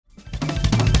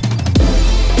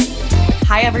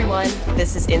Hi, everyone.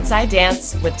 This is Inside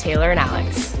Dance with Taylor and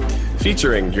Alex.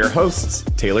 Featuring your hosts,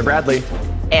 Taylor Bradley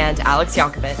and Alex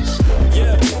Yankovic.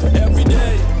 Yeah, every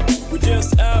day, we're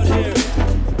just out here.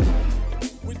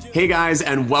 Hey guys,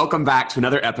 and welcome back to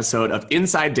another episode of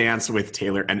Inside Dance with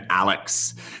Taylor and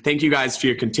Alex. Thank you guys for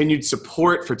your continued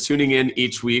support, for tuning in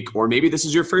each week, or maybe this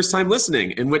is your first time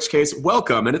listening, in which case,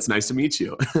 welcome, and it's nice to meet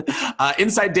you.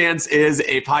 Inside Dance is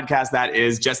a podcast that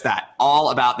is just that,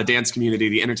 all about the dance community,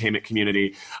 the entertainment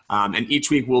community, and each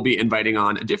week we'll be inviting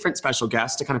on a different special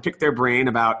guest to kind of pick their brain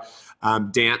about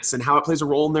dance and how it plays a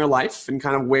role in their life and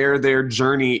kind of where their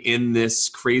journey in this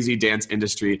crazy dance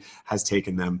industry has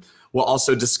taken them. We'll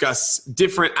also discuss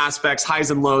different aspects,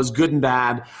 highs and lows, good and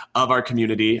bad, of our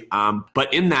community.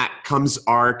 But in that comes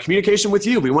our communication with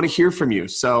you. We want to hear from you.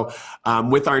 So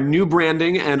with our new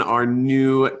branding and our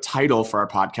new title for our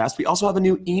podcast, we also have a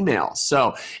new email.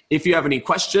 So if you have any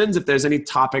questions, if there's any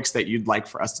topics that you'd like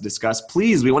for us to discuss,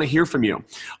 please, we want to hear from you.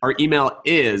 Our email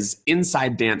is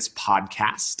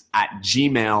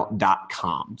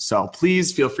insidedancepodcast@gmail.com. So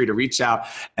please feel free to reach out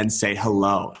and say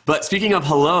hello. But speaking of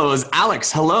hellos,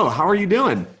 Alex, hello. How are you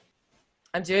doing?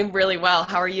 I'm doing really well.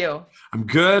 How are you? I'm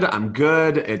good.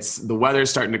 The weather's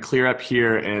starting to clear up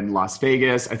here in Las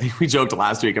Vegas. I think we joked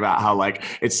last week about how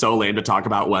it's so lame to talk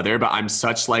about weather, but I'm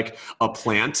such a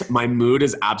plant. My mood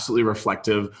is absolutely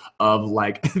reflective of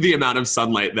the amount of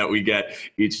sunlight that we get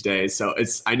each day. So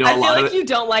I feel like you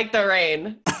don't like the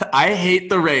rain. I hate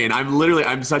the rain.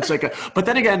 I'm such but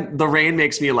then again, the rain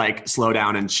makes me slow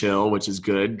down and chill, which is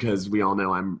good because we all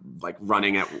know I'm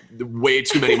running at way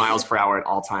too many miles per hour at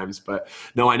all times. But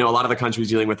no, I know a lot of the country is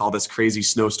dealing with all this crazy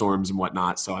snowstorms and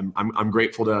whatnot. So I'm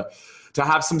grateful to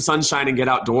have some sunshine and get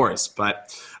outdoors.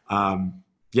 But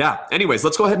yeah, anyways,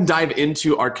 let's go ahead and dive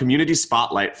into our community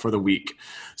spotlight for the week.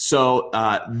 So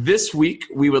this week,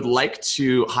 we would like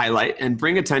to highlight and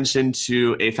bring attention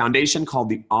to a foundation called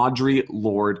the Audre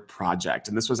Lorde Project.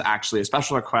 And this was actually a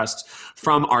special request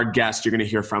from our guest you're going to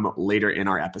hear from later in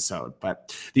our episode.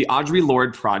 But the Audre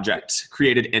Lorde Project,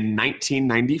 created in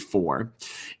 1994,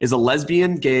 is a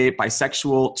lesbian, gay,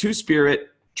 bisexual, two-spirit,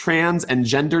 trans, and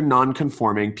gender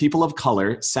non-conforming people of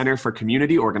color center for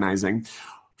community organizing,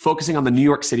 focusing on the New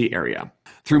York City area.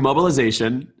 Through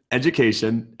mobilization,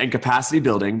 education, and capacity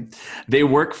building, they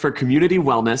work for community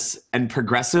wellness and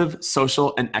progressive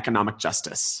social and economic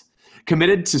justice.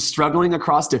 Committed to struggling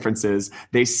across differences,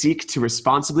 they seek to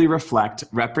responsibly reflect,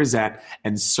 represent,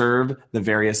 and serve the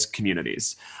various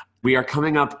communities. We are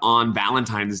coming up on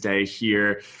Valentine's Day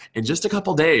here in just a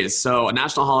couple days, so a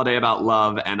national holiday about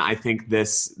love, and I think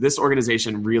this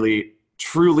organization really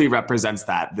truly represents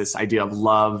that, this idea of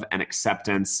love and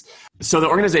acceptance. So the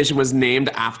organization was named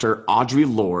after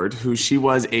Audre Lorde, who she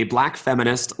was a Black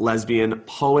feminist, lesbian,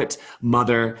 poet,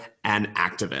 mother, and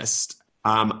activist.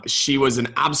 She was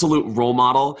an absolute role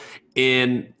model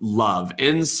in love,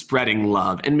 in spreading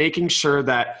love, and making sure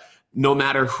that no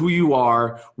matter who you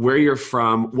are, where you're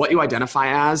from, what you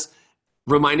identify as,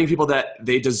 reminding people that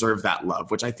they deserve that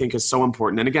love, which I think is so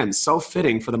important. And again, so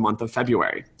fitting for the month of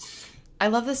February. I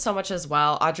love this so much as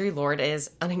well. Audre Lorde is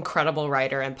an incredible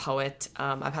writer and poet.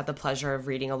 I've had the pleasure of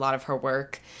reading a lot of her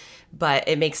work, but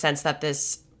it makes sense that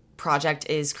this project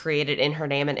is created in her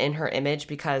name and in her image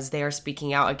because they are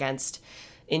speaking out against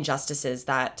injustices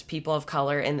that people of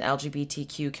color in the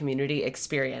LGBTQ community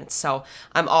experience. So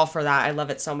I'm all for that. I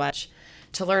love it so much.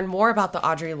 To learn more about the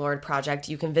Audre Lorde Project,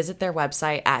 you can visit their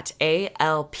website at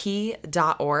alp.org.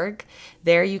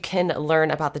 There you can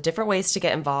learn about the different ways to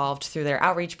get involved through their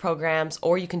outreach programs,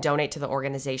 or you can donate to the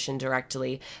organization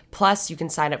directly. Plus, you can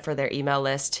sign up for their email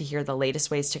list to hear the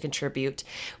latest ways to contribute,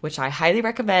 which I highly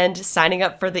recommend. Signing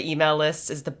up for the email list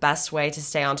is the best way to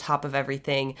stay on top of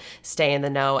everything, stay in the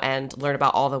know, and learn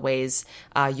about all the ways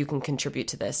you can contribute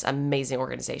to this amazing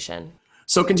organization.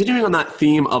 So continuing on that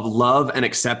theme of love and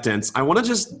acceptance, I want to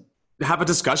just have a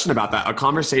discussion about that, a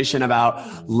conversation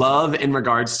about love in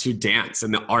regards to dance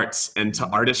and the arts and to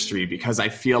artistry, because I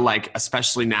feel like,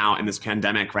 especially now in this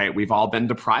pandemic, right, we've all been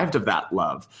deprived of that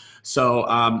love. So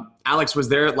Alex, was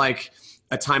there a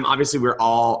time, obviously we're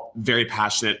all very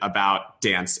passionate about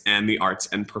dance and the arts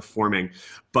and performing,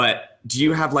 but do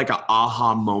you have an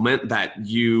aha moment that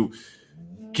you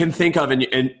can think of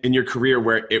in your career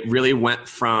where it really went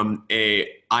from I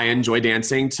enjoy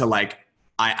dancing to I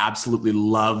absolutely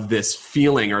love this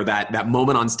feeling, or that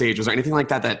moment on stage? Was there anything like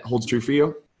that holds true for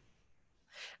you?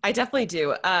 I definitely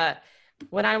do.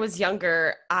 When I was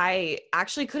younger, I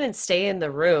actually couldn't stay in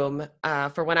the room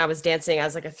for when I was dancing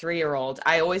as a 3-year-old.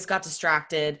 I always got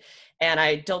distracted And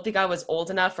I don't think I was old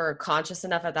enough or conscious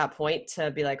enough at that point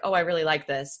to be like, oh, I really like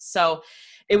this. So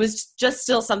it was just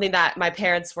still something that my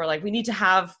parents were like, we need to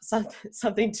have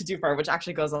something to do for her, which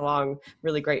actually goes along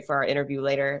really great for our interview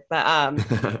later. But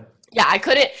yeah, I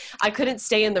couldn't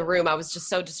stay in the room. I was just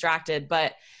so distracted.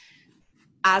 But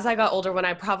as I got older, when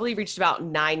I probably reached about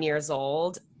 9 years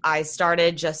old, I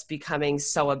started just becoming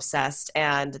so obsessed.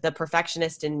 And the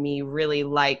perfectionist in me really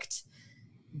liked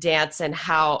dance and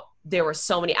how there were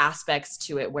so many aspects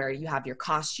to it where you have your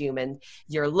costume and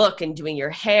your look and doing your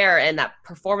hair and that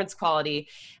performance quality.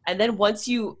 And then once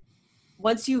you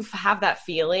have that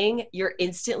feeling, you're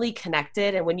instantly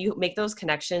connected. And when you make those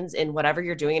connections in whatever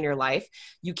you're doing in your life,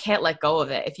 you can't let go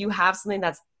of it. If you have something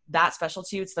that's that special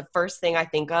to you, it's the first thing I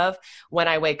think of when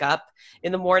I wake up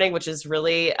in the morning, which is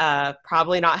really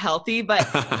probably not healthy. But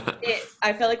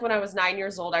I feel like when I was 9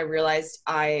 years old, I realized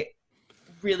I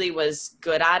really was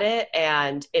good at it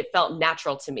and it felt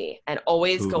natural to me. And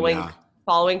always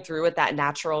following through with that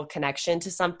natural connection to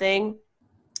something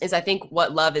is, I think,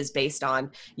 what love is based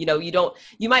on. You know,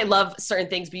 you might love certain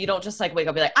things, but you don't just like wake up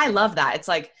and be like, I love that. It's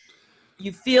like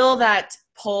you feel that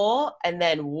pull and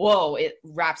then, whoa, it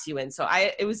wraps you in. So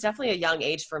it was definitely a young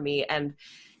age for me. And,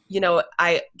 you know,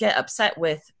 I get upset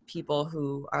with people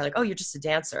who are like, oh, you're just a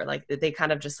dancer. Like they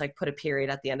kind of just like put a period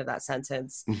at the end of that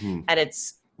sentence. Mm-hmm. And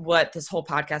it's what this whole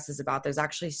podcast is about. There's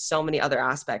actually so many other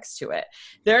aspects to it.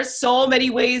 There's so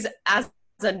many ways as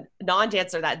a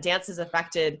non-dancer that dance has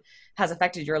affected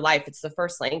your life. It's the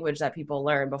first language that people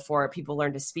learn before people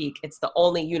learn to speak. It's the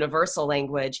only universal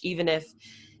language, even if,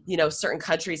 you know, certain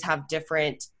countries have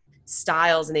different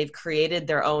styles and they've created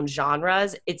their own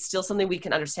genres. It's still something we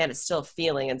can understand. It's still a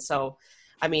feeling. And so,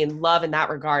 I mean, love in that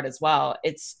regard as well.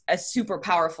 It's a super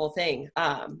powerful thing.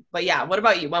 But yeah, what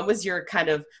about you? When was your kind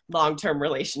of long-term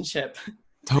relationship?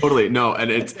 Totally. No.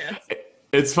 And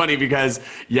it's funny because,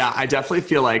 yeah, I definitely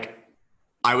feel like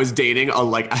I was dating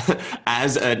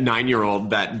as a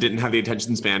 9-year-old that didn't have the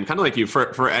attention span, kind of like you,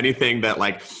 for anything that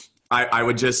like, I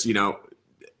would just, you know,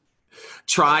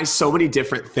 try so many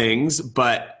different things.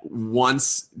 But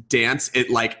once dance,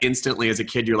 it like instantly as a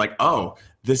kid, you're like, oh,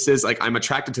 this is like, I'm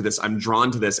attracted to this. I'm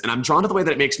drawn to this. And I'm drawn to the way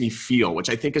that it makes me feel, which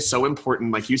I think is so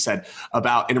important. Like you said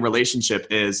about in a relationship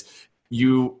is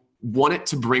you want it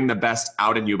to bring the best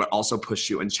out in you, but also push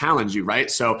you and challenge you.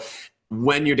 Right. So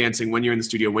when you're dancing, when you're in the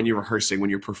studio, when you're rehearsing, when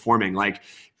you're performing, like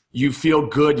you feel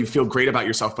good, you feel great about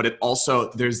yourself, but it also,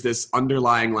 there's this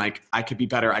underlying, like, I could be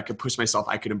better. I could push myself.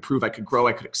 I could improve. I could grow.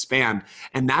 I could expand.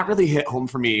 And that really hit home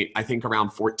for me, I think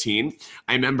around 14.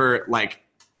 I remember like,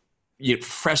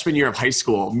 freshman year of high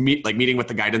school, meeting with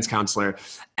the guidance counselor,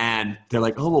 and they're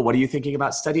like, oh, well, what are you thinking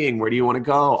about studying? Where do you want to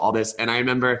go? All this. And I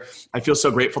remember, I feel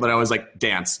so grateful that I was like,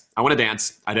 dance. I want to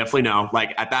dance. I definitely know.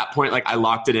 Like at that point, like I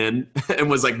locked it in and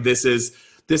was like, this is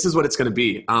what it's going to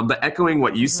be. But echoing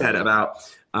what you said about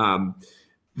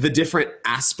the different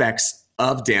aspects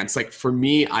of dance, like for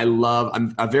me,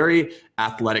 I'm a very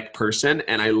athletic person,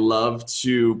 and I love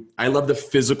the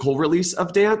physical release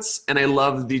of dance, and I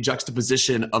love the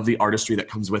juxtaposition of the artistry that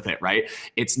comes with it, right?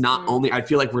 It's not only, I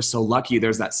feel like we're so lucky,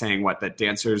 there's that saying, that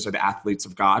dancers are the athletes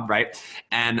of God, right?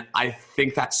 And I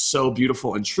think that's so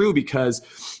beautiful and true,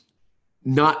 because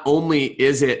not only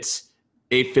is it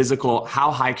a physical,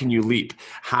 how high can you leap?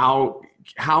 How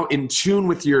in tune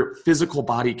with your physical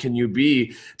body can you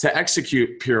be to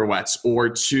execute pirouettes or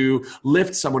to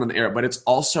lift someone in the air? But it's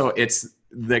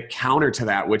the counter to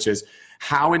that, which is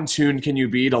how in tune can you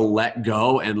be to let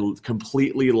go and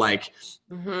completely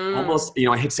almost,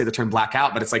 I hate to say the term black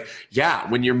out, but it's like, yeah,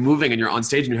 when you're moving and you're on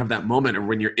stage and you have that moment, or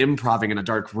when you're improvising in a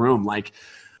dark room, like,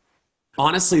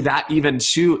 honestly, that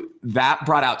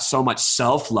brought out so much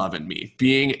self-love in me.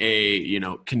 Being a,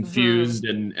 confused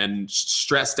and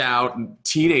stressed out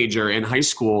teenager in high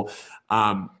school,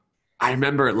 I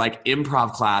remember like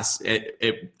improv class,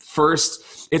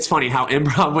 it's funny how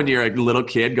improv when you're a little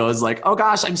kid goes like, oh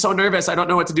gosh, I'm so nervous. I don't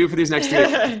know what to do for these next 2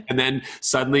 days. And then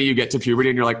suddenly you get to puberty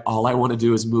and you're like, all I want to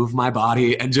do is move my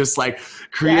body and just like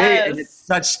create. Yes.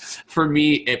 And it's for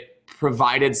me, it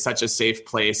provided such a safe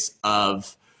place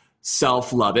of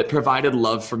self-love. It provided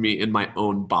love for me in my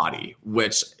own body,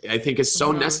 which I think is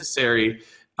so necessary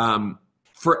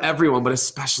for everyone, but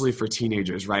especially for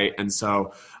teenagers, right? And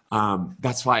so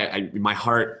that's why my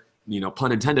heart,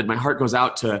 pun intended, my heart goes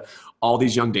out to all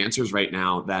these young dancers right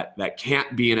now that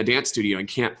can't be in a dance studio and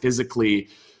can't physically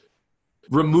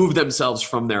remove themselves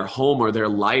from their home or their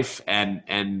life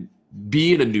and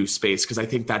be in a new space, because I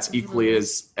think that's equally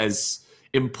as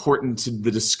important to the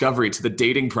discovery, to the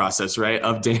dating process, right,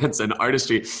 of dance and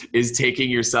artistry, is taking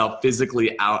yourself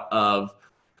physically out of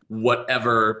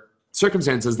whatever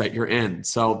circumstances that you're in.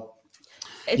 So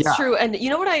It's true. And you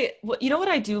know what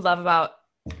I do love about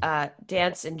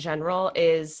dance in general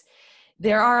is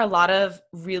there are a lot of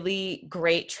really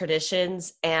great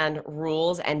traditions and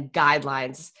rules and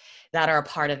guidelines that are a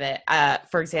part of it.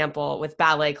 For example, with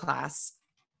ballet class,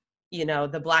 you know,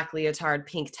 the black leotard,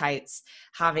 pink tights,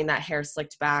 having that hair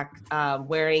slicked back,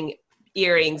 wearing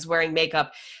earrings, wearing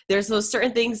makeup. There's those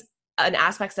certain things and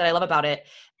aspects that I love about it.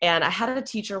 And I had a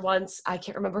teacher once, I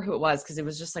can't remember who it was because it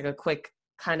was just like a quick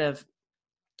kind of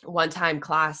one-time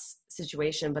class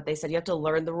situation, but they said you have to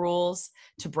learn the rules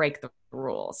to break the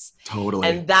rules. Totally.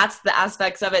 And that's the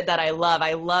aspects of it that I love.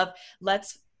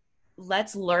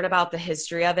 Let's learn about the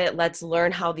history of it. Let's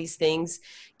learn how these things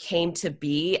came to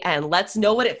be, and let's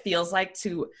know what it feels like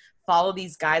to follow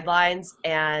these guidelines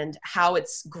and how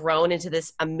it's grown into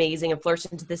this amazing and flourished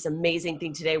into this amazing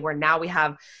thing today where now we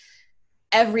have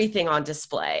everything on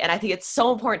display. And I think it's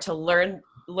so important to learn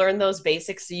those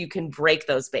basics so you can break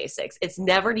those basics. It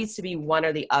never needs to be one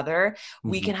or the other.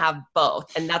 We can have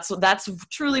both. And that's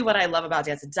truly what I love about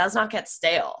dance. It does not get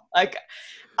stale. Like,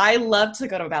 I love to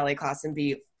go to a ballet class and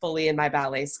be fully in my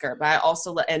ballet skirt, but I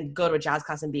also and go to a jazz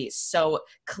class and be so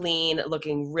clean,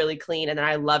 looking really clean. And then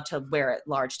I love to wear a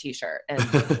large t-shirt and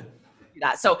do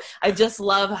that. So I just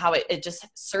love how it just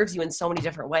serves you in so many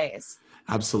different ways.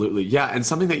 Absolutely. Yeah. And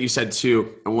something that you said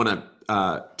too, I want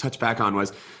to touch back on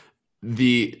was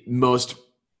the most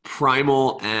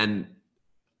primal and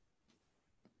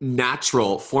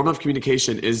natural form of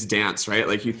communication is dance, right?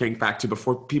 Like, you think back to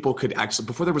before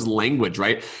there was language,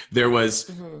 right? There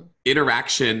was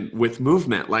interaction with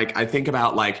movement. Like, I think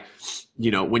about, like,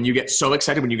 you know, when you get so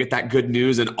excited, when you get that good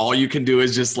news and all you can do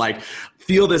is just like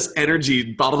feel this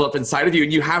energy bottled up inside of you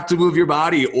and you have to move your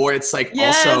body. Or it's like,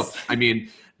 also, I mean,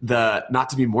 not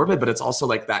to be morbid, but it's also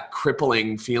like that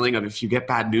crippling feeling of if you get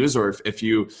bad news, or if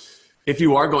you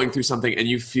are going through something and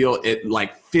you feel it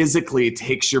like physically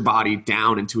takes your body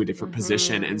down into a different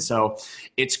position. And so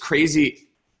it's crazy.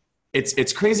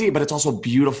 It's crazy, but it's also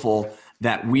beautiful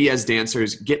that we as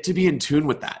dancers get to be in tune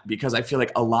with that, because I feel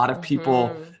like a lot of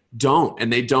people don't,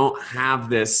 and they don't have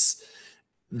this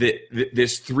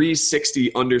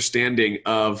 360 understanding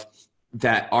of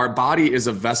that our body is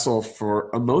a vessel for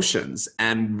emotions,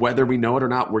 and whether we know it or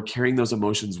not, we're carrying those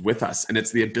emotions with us. And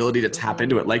it's the ability to tap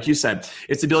into it. Like you said,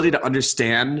 it's the ability to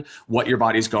understand what your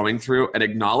body's going through and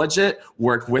acknowledge it,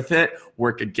 work with it,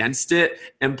 work against it,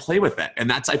 and play with it. And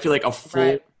that's, I feel like,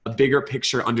 a bigger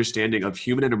picture understanding of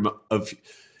human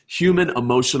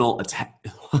emotional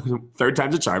third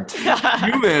time's a charm,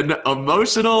 human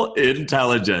emotional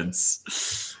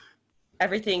intelligence.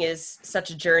 Everything is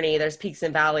such a journey. There's peaks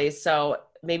and valleys. So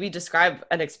maybe describe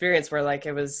an experience where, like,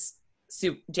 it was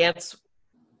dance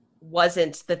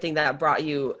wasn't the thing that brought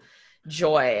you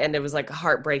joy, and it was like a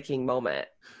heartbreaking moment.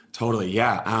 Totally.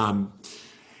 Yeah.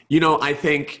 You know, I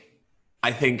think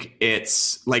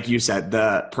it's like you said,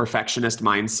 the perfectionist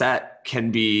mindset can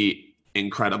be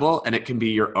incredible, and it can be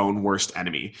your own worst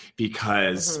enemy,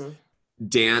 because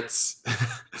dance,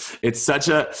 it's such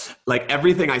a, like,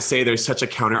 everything I say, there's such a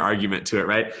counter argument to it,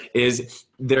 right?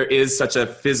 There is such a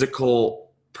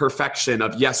physical perfection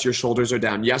of, yes, your shoulders are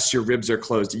down. Yes, your ribs are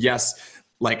closed. Yes,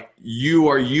 like, you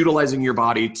are utilizing your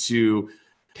body to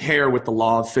pair with the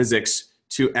law of physics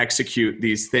to execute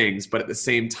these things. But at the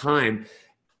same time,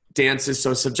 dance is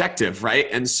so subjective, right?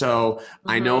 And so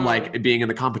I know, like, being in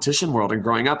the competition world and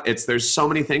growing up, there's so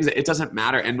many things that it doesn't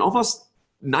matter. And almost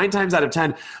 9 times out of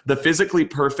 10, the physically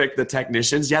perfect, the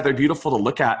technicians, yeah, they're beautiful to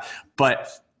look at, but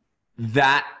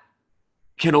that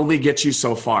can only get you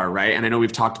so far, right? And I know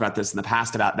we've talked about this in the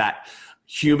past, about that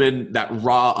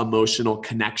raw emotional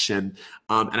connection.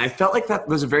 And I felt like that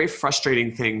was a very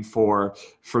frustrating thing for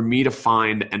me to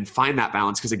find that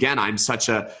balance. Because again, I'm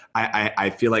I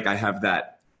feel like I have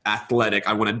that athletic,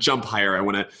 I want to jump higher, I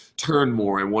want to turn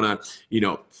more, I want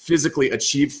to, physically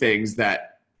achieve things that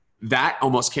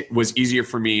almost was easier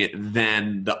for me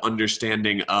than the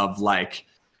understanding of, like,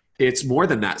 it's more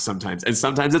than that sometimes, and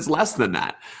sometimes it's less than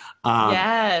that.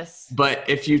 Yes. But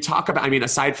if you talk about, I mean,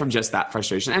 aside from just that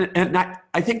frustration, and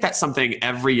I think that's something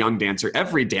every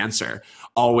dancer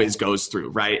always goes through,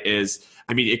 right?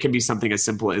 It can be something as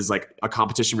simple as, like, a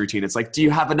competition routine. It's like, do you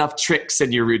have enough tricks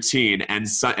in your routine? And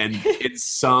in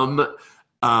some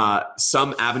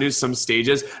avenues, some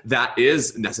stages, that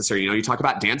is necessary. You talk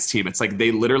about dance team. It's like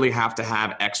they literally have to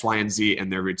have X, Y, and Z in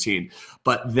their routine.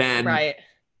 But then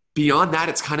beyond that,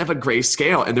 it's kind of a gray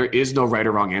scale, and there is no right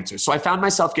or wrong answer. So I found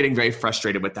myself getting very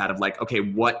frustrated with that, of like, okay,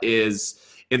 what is,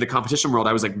 in the competition world,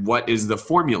 I was like, what is the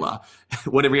formula?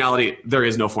 When in reality, there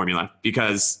is no formula,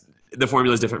 because the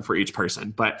formula is different for each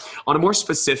person. But on a more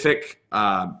specific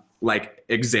like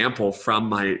example from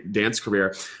my dance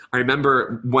career. I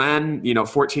remember when,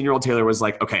 14-year-old Taylor was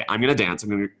like, okay, I'm going to dance.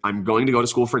 I'm going to go to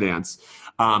school for dance.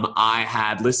 I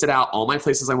had listed out all my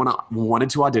places I wanted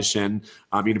to audition,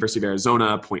 University of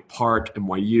Arizona, Point Park,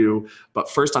 NYU. But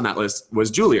first on that list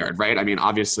was Juilliard, right? I mean,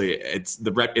 obviously its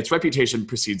reputation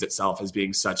precedes itself as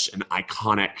being such an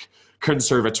iconic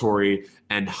conservatory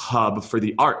and hub for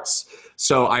the arts.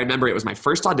 So I remember it was my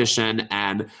first audition,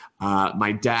 and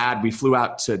my dad, we flew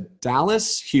out to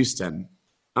Dallas, Houston.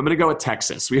 I'm going to go with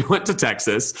Texas. We went to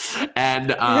Texas,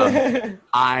 and I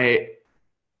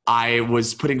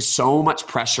was putting so much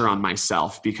pressure on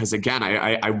myself because, again,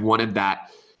 I wanted that.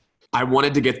 I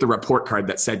wanted to get the report card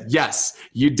that said, yes,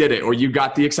 you did it, or you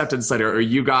got the acceptance letter, or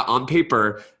you got on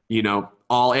paper,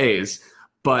 all A's.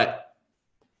 But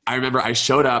I remember I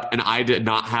showed up and I did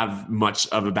not have much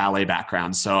of a ballet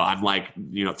background. So I'm like,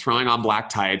 throwing on black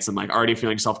tights and like already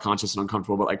feeling self-conscious and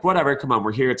uncomfortable, but like, whatever, come on,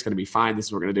 we're here. It's going to be fine. This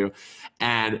is what we're going to do.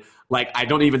 And like, I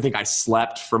don't even think I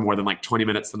slept for more than like 20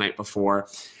 minutes the night before.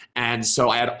 And so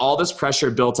I had all this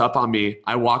pressure built up on me.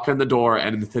 I walk in the door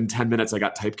and within 10 minutes I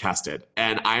got typecasted.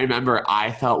 And I remember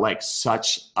I felt like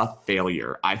such a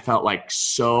failure. I felt like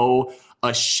so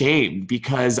ashamed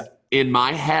because in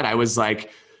my head I was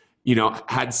like,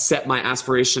 had set my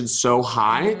aspirations so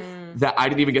high that I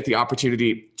didn't even get the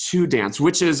opportunity to dance,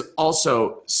 which is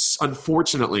also,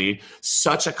 unfortunately,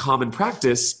 such a common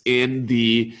practice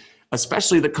in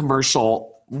especially the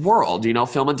commercial world,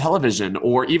 film and television,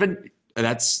 or even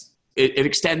it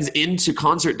extends into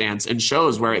concert dance and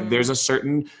shows where there's a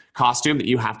certain costume that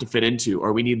you have to fit into,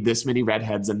 or we need this many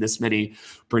redheads and this many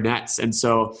brunettes. And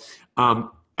so,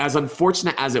 as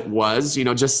unfortunate as it was,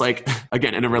 just like,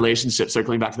 again, in a relationship,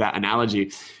 circling back to that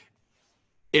analogy,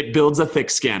 it builds a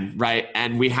thick skin, right?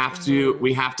 And we have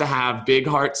to have big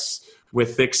hearts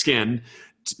with thick skin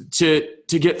to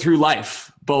get through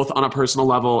life, both on a personal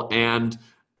level and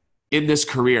in this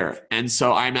career. And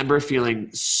so I remember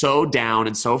feeling so down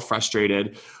and so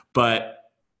frustrated, but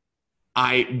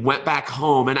I went back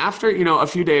home, and after, a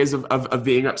few days of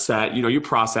being upset, you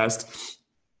processed.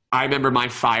 I remember my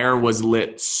fire was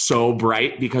lit so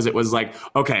bright because it was like,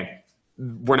 okay,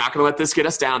 we're not going to let this get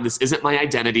us down. This isn't my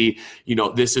identity.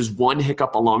 This is one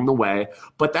hiccup along the way,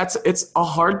 but it's a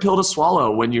hard pill to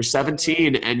swallow when you're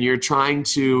 17 and you're trying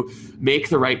to make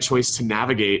the right choice to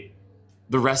navigate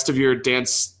the rest of your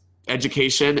dance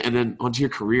education and then onto your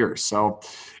career. So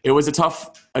it was a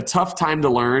tough time to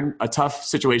learn, a tough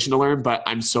situation to learn, but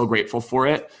I'm so grateful for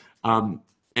it.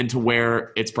 And to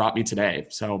where it's brought me today.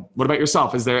 So what about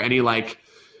yourself? Is there any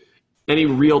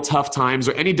real tough times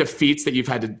or any defeats that you've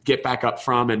had to get back up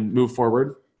from and move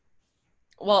forward?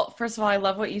 Well, first of all, I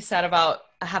love what you said about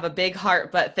have a big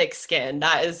heart but thick skin.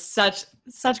 That is such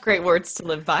great words to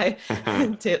live by.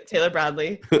 Taylor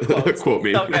Bradley quote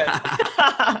me. So good.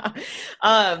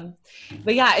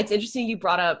 But yeah, it's interesting you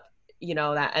brought up,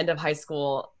 that end of high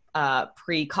school,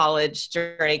 pre-college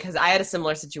journey, because I had a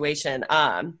similar situation.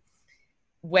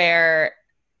 Where,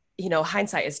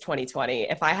 hindsight is 2020.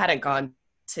 If I hadn't gone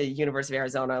to University of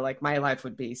Arizona, like my life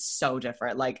would be so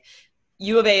different. Like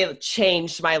U of A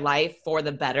changed my life for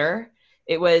the better.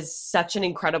 It was such an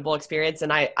incredible experience.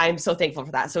 And I'm so thankful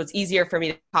for that. So it's easier for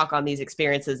me to talk on these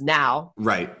experiences now.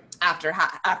 Right. After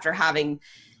having,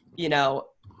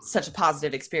 such a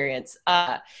positive experience.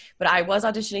 But I was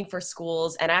auditioning for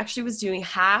schools, and I actually was doing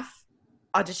half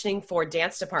auditioning for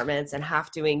dance departments and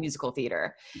half doing musical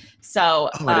theater. So,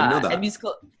 I didn't know that. And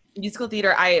musical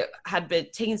theater, I had been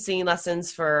taking singing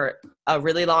lessons for a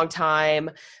really long time.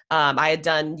 I had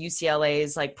done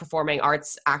UCLA's like performing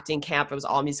arts acting camp. It was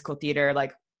all musical theater.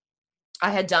 Like I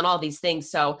had done all these things.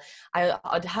 So I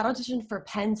had auditioned for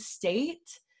Penn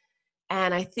State,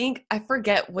 and I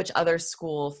forget which other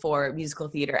school for musical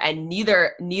theater, and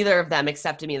neither of them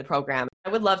accepted me in the program. I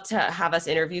would love to have us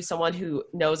interview someone who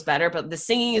knows better, but the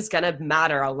singing is going to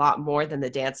matter a lot more than the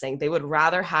dancing. They would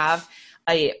rather have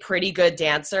a pretty good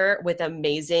dancer with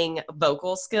amazing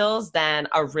vocal skills than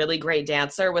a really great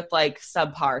dancer with like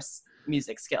subpar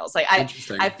music skills. Like I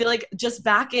feel like just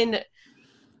back in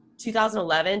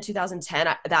 2011,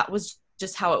 2010, that was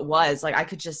just how it was. Like I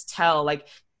could just tell like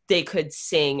they could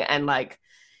sing and like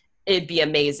it'd be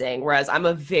amazing. Whereas I'm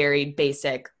a very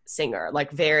basic singer,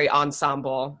 like very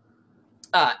ensemble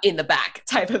in the back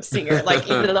type of singer. Like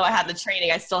even though I had the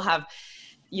training, I still have,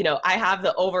 I have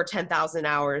the over 10,000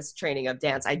 hours training of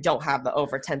dance. I don't have the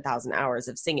over 10,000 hours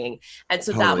of singing. And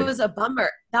so That was a bummer.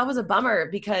 That was a bummer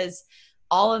because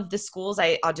all of the schools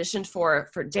I auditioned for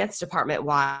dance department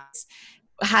wise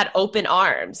had open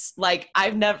arms. Like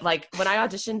when I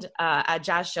auditioned at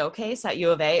Jazz Showcase at U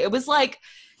of A, it was like,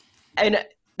 and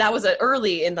that was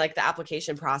early in like the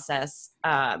application process.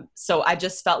 So I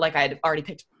just felt like I had already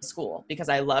picked school because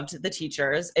I loved the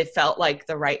teachers. It felt like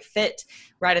the right fit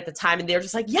right at the time. And they were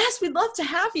just like, yes, we'd love to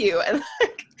have you. And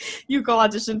like, you go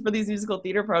audition for these musical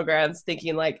theater programs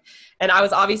thinking like, and I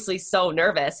was obviously so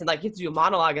nervous, and like you have to do a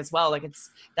monologue as well. Like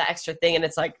it's that extra thing. And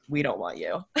it's like, we don't want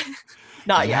you.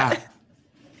 Not yet.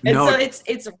 And so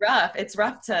it's rough. It's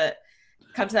rough to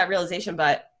come to that realization,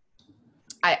 but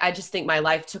I just think my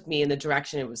life took me in the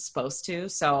direction it was supposed to.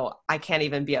 So I can't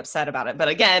even be upset about it. But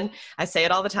again, I say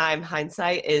it all the time.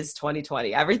 Hindsight is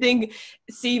 20/20. Everything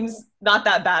seems not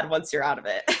that bad once you're out of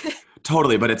it.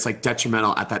 Totally. But it's like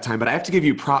detrimental at that time. But I have to give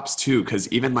you props too,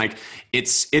 because even like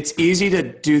it's easy to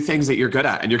do things that you're good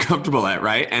at and you're comfortable at.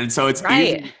 Right. And so it's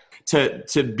easy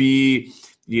to be,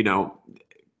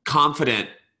 confident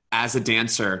as a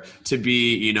dancer, to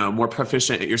be, more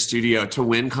proficient at your studio, to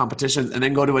win competitions and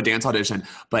then go to a dance audition.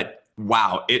 But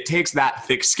wow, it takes that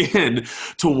thick skin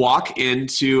to walk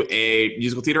into a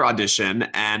musical theater audition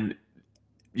and,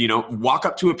 walk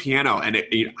up to a piano and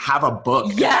have a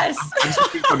book. Yes. I'm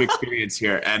speaking from experience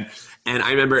here. And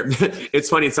I remember, it's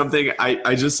funny, it's something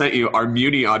I just sent you. Our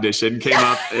Muni audition came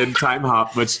up in Time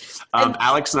Hop, which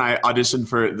Alex and I auditioned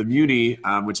for the Muni,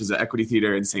 which is an equity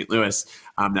theater in St. Louis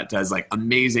that does like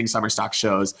amazing summer stock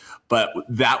shows. But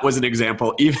that was an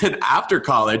example, even after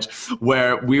college,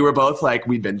 where we were both like,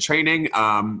 we'd been training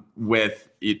with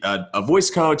a voice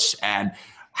coach and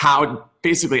how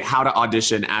to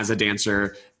audition as a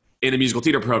dancer in a musical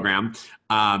theater program.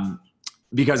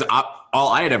 Because all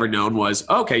I had ever known was,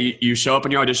 okay, you show up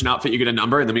in your audition outfit, you get a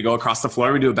number, and then we go across the floor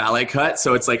and we do a ballet cut.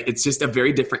 So it's like, it's just a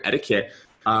very different etiquette.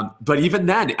 But even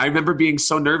then, I remember being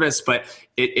so nervous, but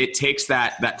it takes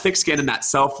that thick skin and that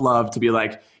self-love to be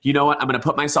like, you know what, I'm going to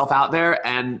put myself out there,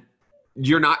 and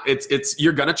you're going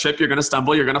to trip, you're going to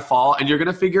stumble, you're going to fall, and you're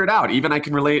going to figure it out. Even I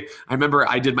can relate. I remember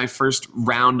I did my first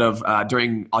round of,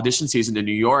 during audition season in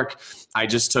New York. I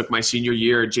just took my senior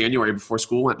year, January, before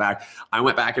school went back. I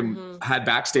went back and had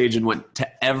backstage and went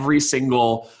to every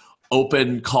single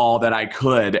open call that I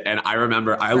could. And I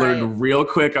remember I learned real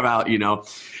quick about,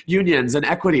 unions and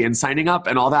equity and signing up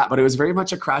and all that, but it was very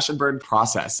much a crash and burn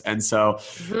process. And so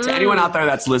to anyone out there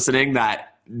that's listening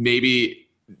that maybe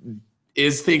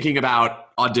is thinking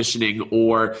about auditioning,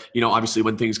 or, obviously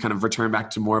when things kind of return back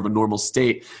to more of a normal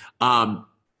state,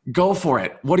 go for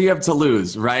it. What do you have to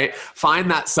lose, right?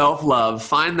 Find that self-love,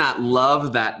 find that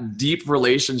love, that deep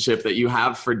relationship that you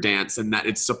have for dance, and that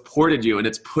it's supported you and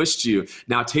it's pushed you.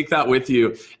 Now take that with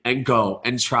you and go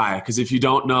and try. Because if you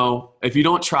don't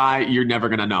try, you're never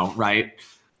going to know, right?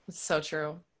 It's so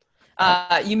true.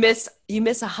 You miss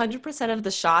 100% of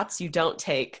the shots you don't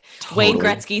take. Totally. Wayne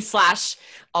Gretzky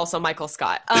 / also Michael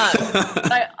Scott.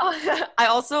 I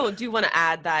also do want to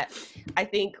add that I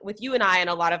think with you and I and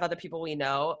a lot of other people we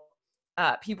know,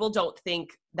 people don't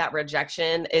think that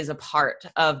rejection is a part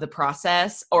of the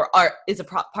process or is a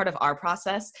part of our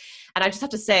process. And I just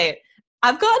have to say,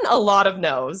 I've gotten a lot of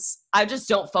no's. I just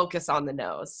don't focus on the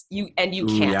no's. You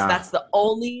can't. Yeah. That's the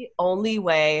only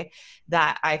way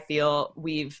that I feel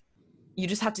you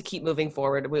just have to keep moving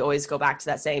forward. We always go back to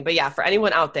that saying. But yeah, for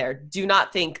anyone out there, do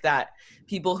not think that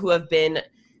people who have been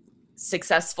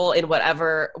successful in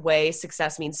whatever way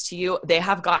success means to you, they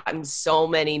have gotten so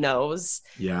many no's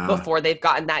before they've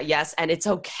gotten that yes. And it's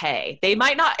okay. They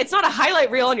might not, it's not a highlight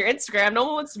reel on your Instagram. No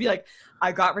one wants to be like,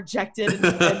 I got rejected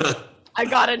and I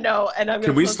got a no. And I'm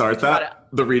Can we start that?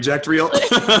 The reject reel?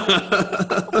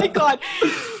 Oh my God.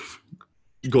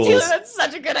 Goals. Dude, that's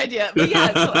such a good idea. But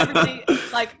yeah, so everybody,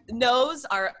 like, no's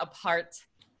are a part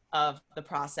of the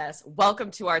process. Welcome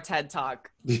to our TED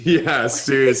Talk. Yeah,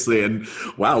 seriously. And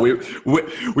wow, we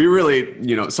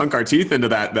really, sunk our teeth into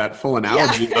that full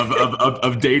analogy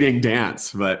of dating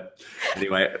dance. But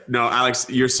anyway, no, Alex,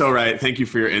 you're so right. Thank you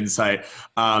for your insight.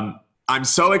 I'm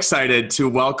so excited to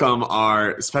welcome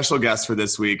our special guest for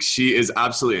this week. She is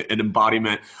absolutely an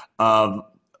embodiment of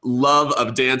love,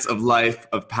 of dance, of life,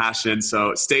 of passion.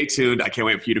 So stay tuned. I can't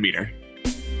wait for you to meet her.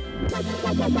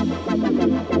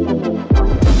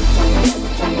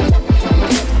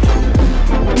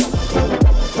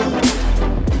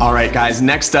 All right, guys,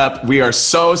 next up, we are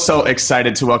so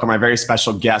excited to welcome our very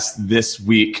special guest this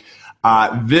week.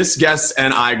 This guest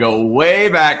and I go way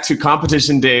back to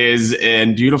competition days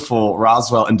in beautiful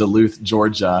Roswell and Duluth,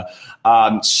 Georgia.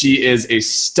 She is a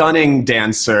stunning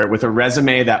dancer with a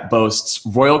resume that boasts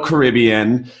Royal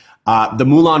Caribbean, the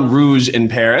Moulin Rouge in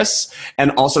Paris,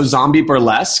 and also Zombie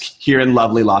Burlesque here in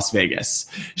lovely Las Vegas.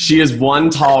 She is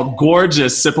one tall,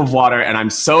 gorgeous sip of water, and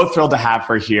I'm so thrilled to have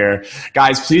her here.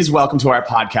 Guys, please welcome to our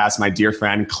podcast my dear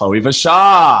friend, Chloe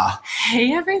Vashaw.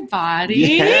 Hey, everybody.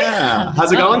 Yeah.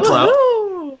 How's it going,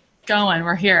 Chloe? going.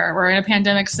 We're here. We're in a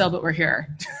pandemic still, but we're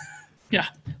here. Yeah.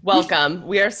 Welcome.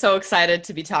 We are so excited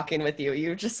to be talking with you.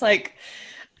 You just like,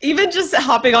 even just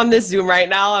hopping on this Zoom right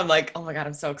now, I'm like, oh my God,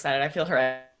 I'm so excited. I feel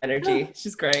her energy.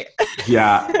 She's great.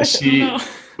 Yeah,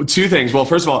 two things. Well,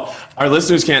 first of all, our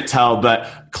listeners can't tell,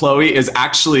 but Chloe is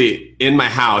actually in my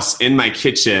house, in my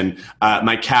kitchen.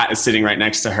 My cat is sitting right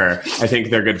next to her. I think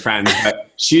they're good friends,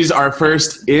 but she's our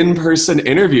first in-person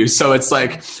interview. So it's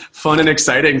like fun and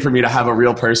exciting for me to have a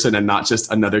real person and not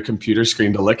just another computer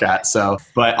screen to look at. So,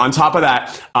 but on top of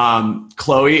that,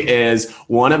 Chloe is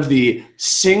one of the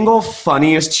single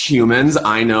funniest humans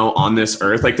I know on this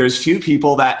earth. Like there's few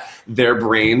people that their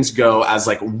brains go as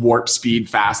like warp speed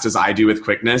fast as I do with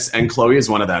quickness, and Chloe is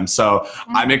one of them. So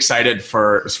I'm excited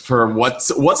for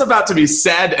what's about to be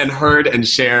said and heard and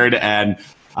shared, and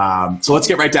so let's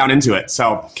get right down into it.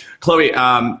 So Chloe,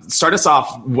 start us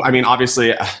off. I mean,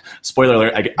 obviously, spoiler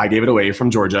alert, I gave it away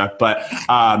from Georgia, but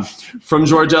from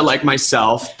Georgia like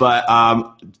myself, but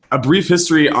a brief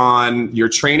history on your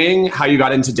training, how you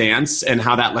got into dance, and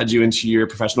how that led you into your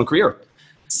professional career.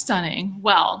 Stunning.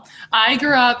 Well, I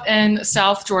grew up in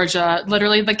South Georgia.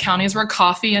 Literally, the counties were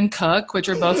Coffee and Cook, which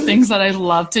are both things that I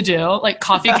love to do, like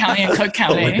Coffee County and Cook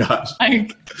County. Oh my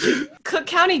gosh. Cook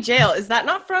County Jail, is that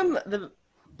not from the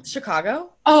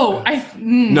Chicago? Oh,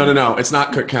 No, it's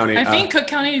not Cook County. I think Cook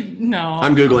County, no.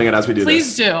 I'm Googling it as we do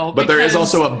Please this. do. But there is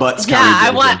also a Butts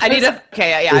County. Yeah, I need to,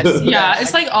 okay, yeah. Yeah,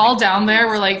 it's like all down there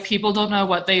where like people don't know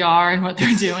what they are and what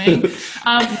they're doing. No,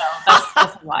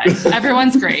 that's a lie.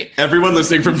 Everyone's great. Everyone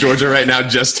listening from Georgia right now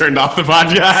just turned off the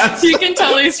podcast. You can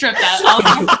totally strip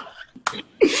that.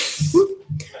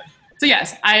 So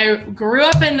yes, I grew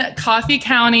up in Coffee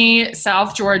County,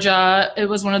 South Georgia. It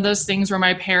was one of those things where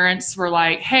my parents were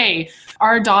like, hey,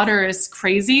 our daughter is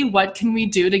crazy. What can we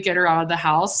do to get her out of the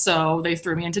house? So they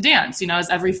threw me into dance, as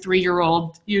every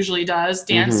 3-year-old usually does,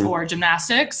 dance or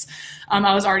gymnastics.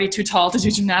 I was already too tall to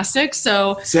do gymnastics.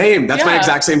 So same. That's my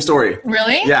exact same story.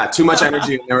 Really? Yeah. Too much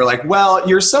energy. And they were like, well,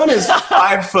 your son is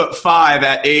 5'5"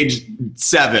 at age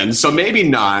 7. So maybe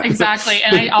not. Exactly.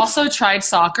 And I also tried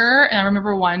soccer. And I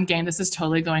remember one game, this is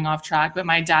totally going off track, but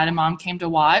my dad and mom came to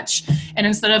watch. And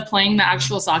instead of playing the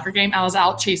actual soccer game, I was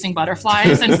out chasing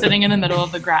butterflies and sitting in the middle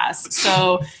of the grass.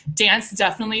 So dance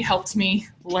definitely helped me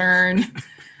learn,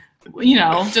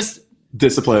 just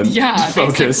discipline. Yeah,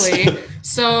 focus. basically.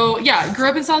 So yeah, grew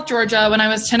up in South Georgia. When I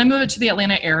was 10, I moved to the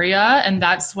Atlanta area, and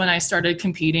that's when I started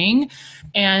competing.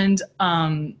 And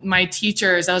my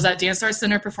teachers, I was at Dance Arts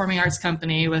Center Performing Arts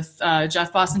Company with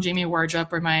Jeff Boss and Jamie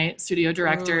Wardrop were my studio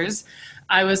directors.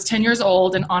 I was 10 years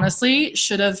old and honestly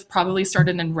should have probably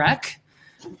started in rec.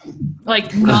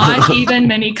 Like not even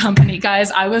many company guys.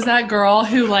 I was that girl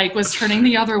who like was turning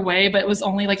the other way, but it was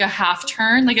only like a half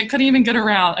turn. Like I couldn't even get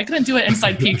around. I couldn't do it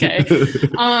inside PK.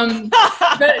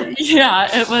 But yeah,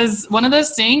 it was one of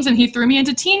those things. And he threw me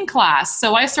into teen class.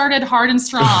 So I started hard and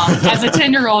strong as a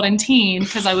 10-year-old in teen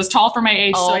because I was tall for my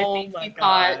age. So I think he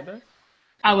thought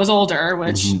I was older,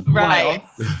 which right.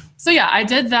 So yeah, I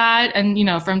did that and,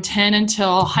 from 10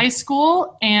 until high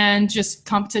school, and just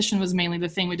competition was mainly the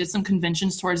thing. We did some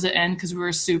conventions towards the end because we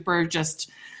were super just,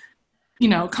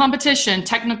 competition,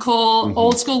 technical,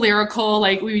 old school lyrical.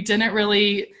 Like we didn't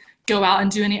really go out and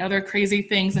do any other crazy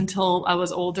things until I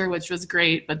was older, which was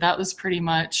great. But that was pretty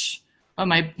much what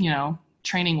my,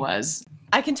 training was.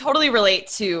 I can totally relate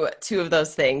to two of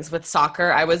those things with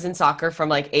soccer. I was in soccer from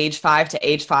like age 5 to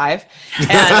age 5. And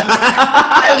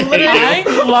I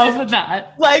love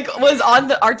that. Like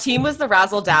our team was the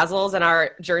Razzle Dazzles and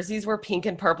our jerseys were pink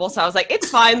and purple. So I was like, it's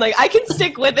fine. Like I can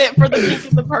stick with it for the pink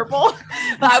and the purple.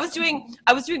 But I was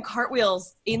doing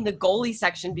cartwheels in the goalie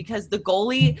section because the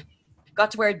goalie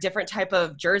got to wear a different type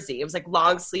of jersey. It was like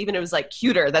long sleeve and it was like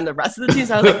cuter than the rest of the team.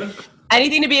 So I was like,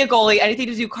 anything to be a goalie, anything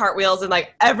to do cartwheels. And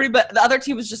like the other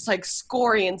team was just like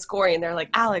scoring. And they're like,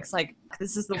 Alex, like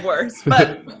this is the worst.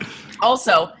 But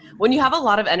also when you have a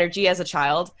lot of energy as a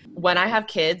child, when I have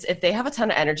kids, if they have a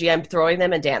ton of energy, I'm throwing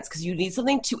them in dance because you need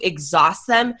something to exhaust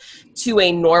them to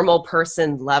a normal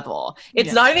person level.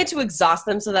 It's not even to exhaust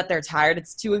them so that they're tired.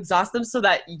 It's to exhaust them so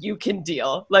that you can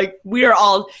deal. Like we are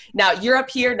all, now you're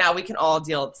up here, now we can all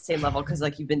deal at the same level because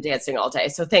like you've been dancing all day.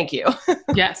 So thank you.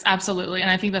 Yes, absolutely. And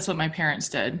I think that's what my parents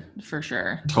did for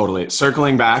sure. Totally.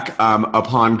 Circling back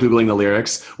upon Googling the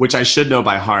lyrics, which I should know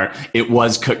by heart, it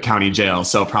was Cook County Jail.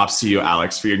 So props to you,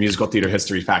 Alex, for your musical theater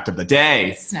history fact of the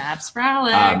day. Snaps for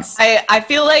Alex. I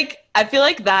feel like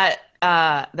that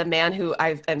the man who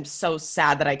I'm so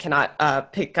sad that I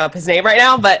cannot pick up his name right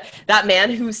now, but that man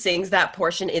who sings that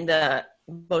portion in the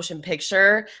motion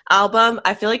picture album.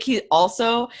 I feel like he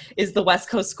also is the West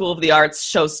Coast School of the Arts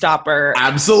showstopper.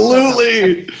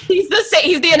 Absolutely. He's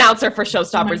the announcer for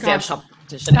Showstoppers Dance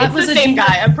Competition. It's the same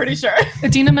guy, I'm pretty sure.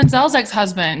 Idina Menzel's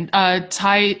ex-husband,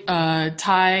 Tay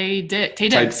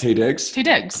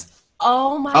Diggs.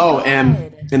 Oh my God.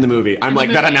 And in the movie. I'm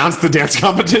like, that announced the dance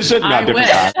competition? I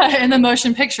wish. In the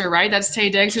motion picture, right? That's Tay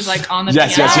Diggs who's like on the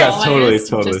piano. Yes,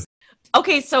 totally.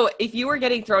 Okay, so if you were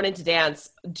getting thrown into dance,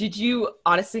 did you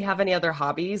honestly have any other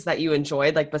hobbies that you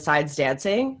enjoyed, like besides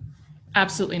dancing?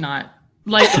 Absolutely not.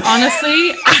 Like,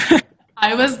 honestly,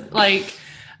 I was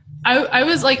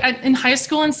like in high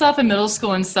school and stuff and middle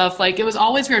school and stuff, like it was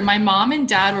always weird. My mom and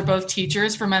dad were both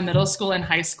teachers for my middle school and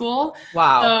high school.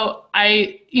 Wow. So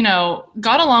I,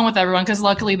 got along with everyone because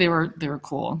luckily they were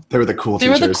cool. They were the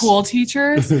cool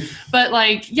teachers. But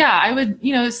like, yeah, I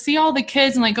would, see all the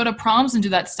kids and like go to proms and do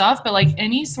that stuff. But like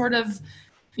any sort of,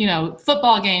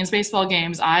 football games, baseball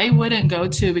games, I wouldn't go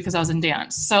to because I was in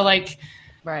dance. So like,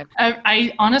 right.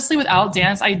 I honestly, without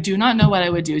dance, I do not know what I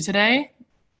would do today.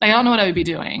 I don't know what I would be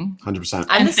doing. 100%.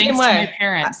 I'm the same way. To my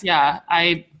parents, yeah.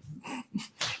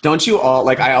 Don't you all,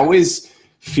 like, I always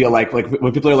feel like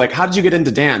when people are like, how did you get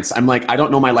into dance? I'm like, I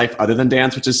don't know my life other than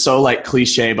dance, which is so like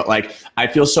cliche, but like, I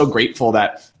feel so grateful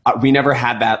that we never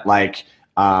had that like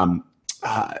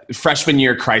freshman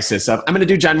year crisis of I'm going to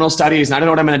do general studies and I don't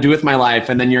know what I'm going to do with my life.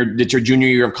 And then it's your junior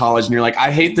year of college and you're like,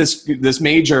 I hate this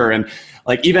major. And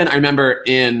like, even I remember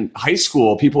in high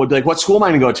school, people would be like, what school am I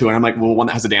going to go to? And I'm like, well, one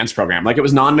that has a dance program. Like it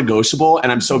was non-negotiable.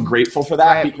 And I'm so grateful for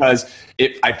that because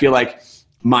I feel like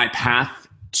my path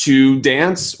to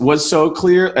dance was so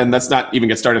clear. And let's not even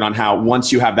get started on how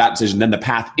once you have that decision, then the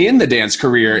path in the dance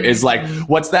career is like,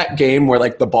 what's that game where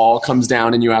like the ball comes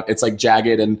down and it's like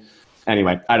jagged and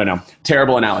anyway, I don't know.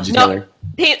 Terrible analogy, Taylor.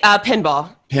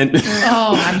 Pinball.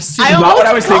 Oh, I'm super. Not what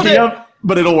I was thinking of,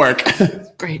 but it'll work.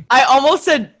 Great. I almost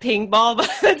said ping ball, but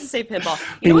I meant to say pinball.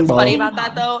 You know what's funny about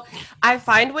that though? I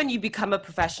find when you become a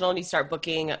professional and you start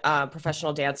booking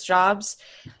professional dance jobs,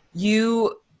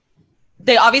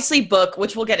 they obviously book,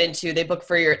 which we'll get into, they book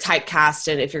for your typecast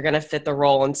and if you're going to fit the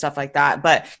role and stuff like that.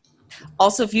 But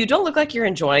also, if you don't look like you're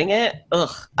enjoying it,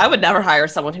 I would never hire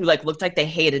someone who like looked like they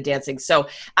hated dancing. So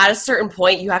at a certain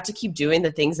point, you have to keep doing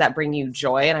the things that bring you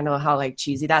joy. And I know how like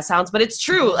cheesy that sounds, but it's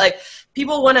true. Like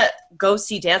people want to go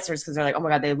see dancers because they're like, oh my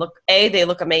God, they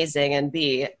look amazing. And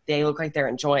B, they look like they're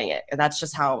enjoying it. And that's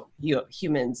just how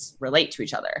humans relate to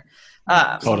each other.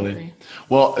 Totally.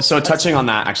 Well, so touching on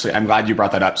that, actually, I'm glad you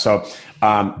brought that up. So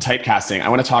typecasting, I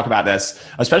want to talk about this,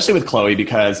 especially with Chloe,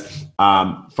 because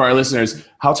for our listeners,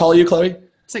 how tall are you, Chloe?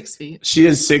 6 feet. She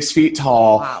is 6 feet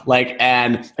tall. Wow.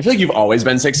 And I feel like you've always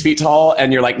been 6 feet tall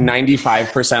and you're like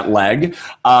 95% leg.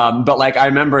 But like, I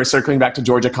remember circling back to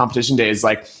Georgia competition days,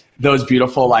 like those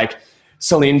beautiful, like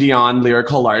Celine Dion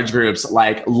lyrical large groups,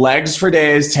 like legs for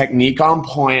days, technique on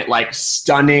point, like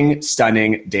stunning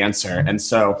dancer. And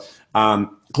so,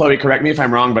 Chloe, correct me if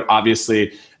I'm wrong, but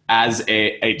obviously as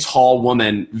a tall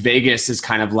woman, Vegas is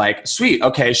kind of like, sweet,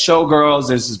 okay, Showgirls,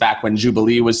 this is back when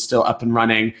Jubilee was still up and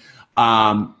running.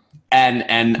 And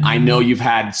I know you've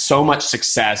had so much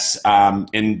success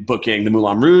in booking the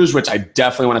Moulin Rouge, which I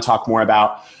definitely want to talk more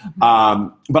about.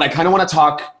 But I kind of want to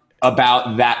talk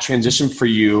about that transition for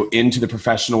you into the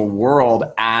professional world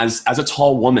as a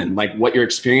tall woman, like what your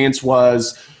experience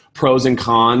was, pros and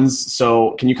cons.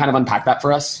 So can you kind of unpack that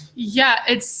for us? Yeah,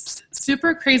 it's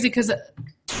super crazy because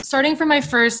starting from my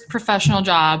first professional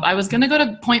job, I was going to go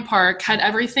to Point Park, had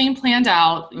everything planned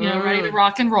out, ready to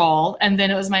rock and roll. And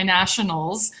then it was my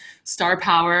nationals, Star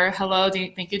Power, hello,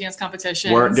 thank you, dance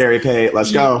competition. Work, Gary Pate,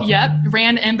 let's go. Yep,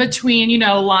 ran in between,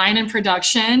 line and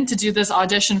production to do this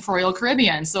audition for Royal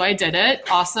Caribbean. So I did it,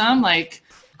 awesome, like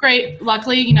great.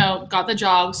 Luckily, got the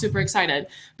job, super excited.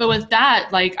 But with that,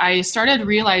 like I started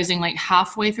realizing like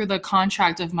halfway through the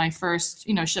contract of my first,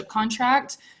 ship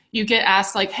contract, you get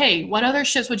asked like, hey, what other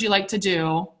ships would you like to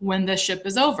do when this ship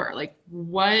is over? Like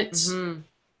what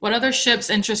other ships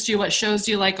interest you? What shows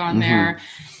do you like on there?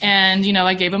 And,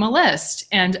 I gave them a list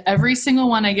and every single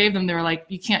one I gave them, they were like,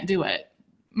 you can't do it.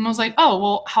 And I was like, oh,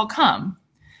 well, how come?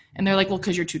 And they're like, well,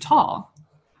 because you're too tall.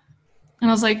 And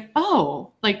I was like,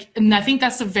 oh, and I think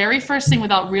that's the very first thing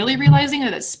without really realizing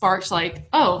it sparked like,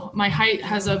 oh, my height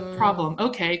has a problem.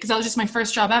 Okay. Cause that was just my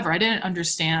first job ever. I didn't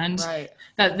understand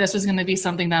that this was going to be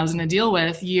something that I was going to deal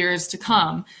with years to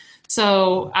come.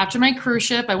 So after my cruise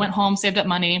ship, I went home, saved up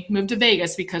money, moved to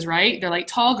Vegas because, they're like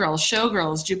tall girls,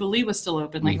 Showgirls, Jubilee was still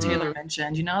open, like Taylor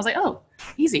mentioned, I was like, oh,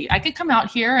 easy. I could come out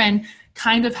here and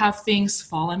kind of have things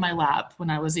fall in my lap when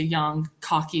I was a young,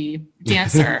 cocky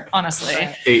dancer, honestly.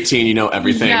 18, you know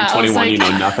everything. Yeah, 21, like, you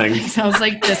know nothing. I was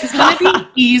like, this is going to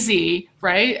be easy,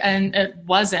 right? And it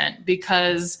wasn't,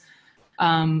 because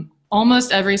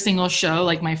almost every single show,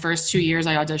 like my first 2 years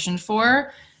I auditioned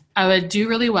for, I would do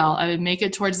really well. I would make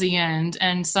it towards the end,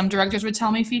 and some directors would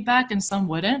tell me feedback and some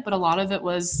wouldn't, but a lot of it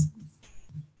was,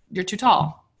 you're too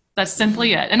tall. That's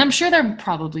simply it. And I'm sure there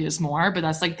probably is more, but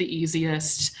that's like the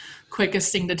easiest,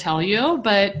 quickest thing to tell you.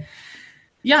 But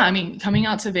yeah, I mean, coming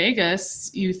out to Vegas,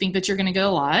 you think that you're going to get a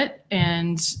lot,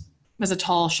 and as a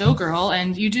tall showgirl,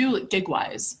 and you do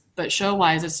gig-wise, but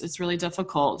show-wise, it's really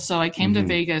difficult. So I came to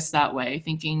Vegas that way,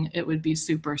 thinking it would be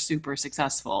super, super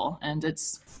successful, and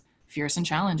it's fierce and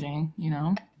challenging, you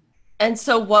know? And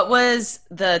so what was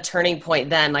the turning point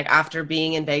then, like after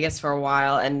being in Vegas for a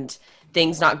while and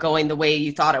things not going the way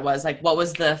you thought it was? Like, what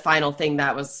was the final thing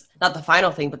that was, not the final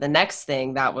thing, but the next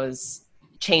thing that was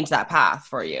changed that path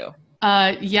for you?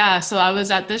 So I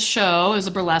was at this show. It was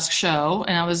a burlesque show,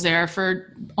 and I was there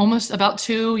for almost about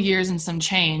 2 years and some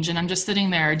change. And I'm just sitting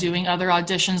there doing other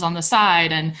auditions on the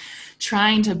side and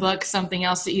trying to book something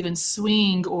else to even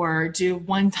swing or do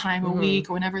one time a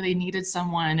week or whenever they needed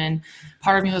someone. And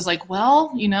part of me was like,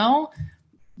 well, you know,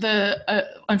 the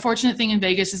unfortunate thing in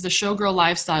Vegas is the showgirl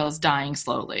lifestyle is dying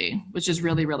slowly, which is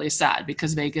really, really sad,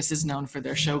 because Vegas is known for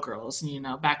their showgirls. And, you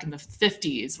know, back in the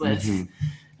 50s with,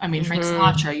 I mean, Frank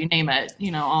Sinatra, you name it, you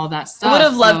know, all that stuff. I would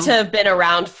have loved to have been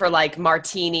around for like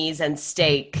martinis and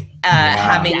steak,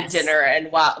 having dinner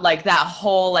and like that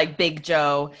whole like Big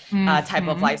Joe type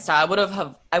of lifestyle.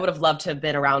 I would have loved to have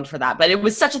been around for that. But it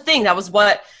was such a thing. That was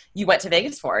what you went to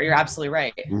Vegas for. You're absolutely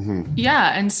right.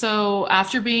 Yeah. And so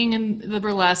after being in the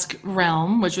burlesque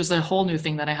realm, which was a whole new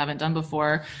thing that I haven't done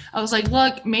before, I was like,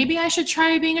 look, maybe I should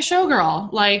try being a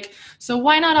showgirl. Like, so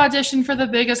why not audition for the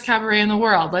biggest cabaret in the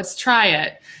world? Let's try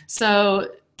it.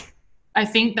 So I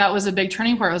think that was a big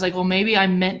turning point. I was like, well, maybe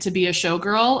I'm meant to be a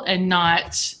showgirl and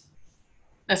not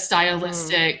a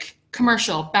stylistic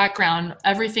commercial background.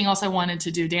 Everything else I wanted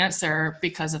to do dancer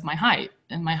because of my height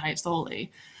and my height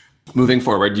solely. Moving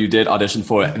forward, you did audition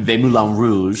for the Moulin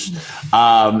Rouge.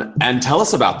 And tell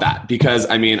us about that, because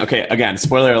I mean, okay, again,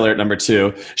 spoiler alert number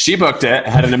 2, she booked it,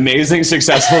 had an amazing,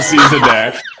 successful season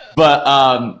there. But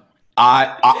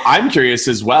I'm curious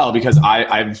as well, because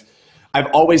I've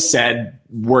always said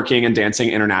working and dancing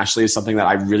internationally is something that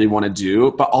I really want to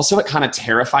do, but also it kind of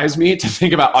terrifies me to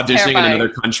think about auditioning in another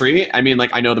country. I mean,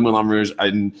 like, I know the Moulin Rouge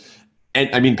and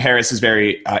I mean, Paris is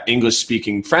very English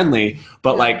speaking friendly,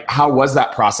 but like, how was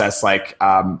that process? Like,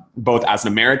 both as an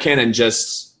American and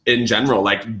just in general,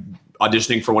 like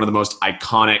auditioning for one of the most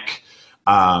iconic,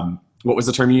 what was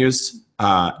the term you used?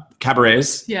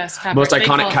 Cabarets? Yes. Cabaret. Most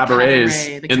iconic cabarets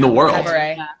in the world.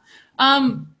 Cabaret.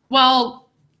 Well,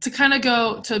 to kind of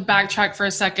backtrack for a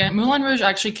second, Moulin Rouge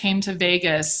actually came to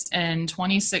Vegas in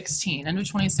 2016, end of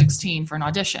 2016, for an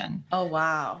audition. Oh,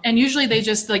 wow. And usually they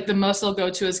just, like, the most they'll go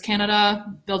to is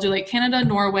Canada. They'll do like Canada,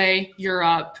 Norway,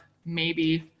 Europe,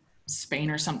 maybe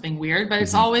Spain or something weird, but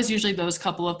it's always usually those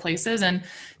couple of places. And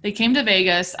they came to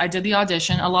Vegas. I did the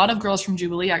audition. A lot of girls from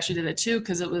Jubilee actually did it too,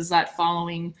 because it was that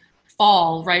following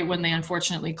fall, right when they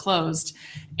unfortunately closed.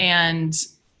 And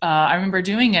I remember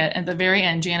doing it at the very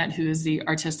end. Janet, who is the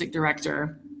artistic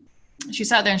director, she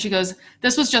sat there and she goes,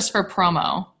 "This was just for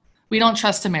promo. We don't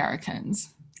trust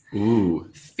Americans." Ooh.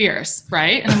 Fierce,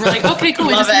 right? And we're like, okay, cool.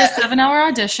 We just did a 7-hour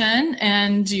audition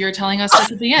and you're telling us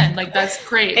this at the end. Like, that's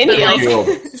great. But,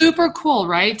 like, super cool,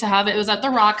 right? To have it. It was at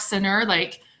the Rock Center.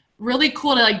 Like, really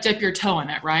cool to like dip your toe in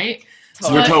it, right?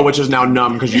 Your toe, which is now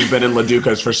numb because you've been in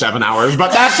Leduca's for 7 hours,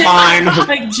 but that's fine.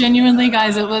 Like, genuinely,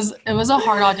 guys, it was a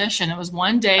hard audition. It was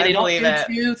one day. They don't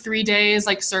do 2-3 days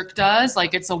like Cirque does.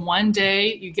 Like, it's a one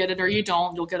day. You get it or you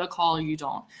don't. You'll get a call or you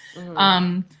don't.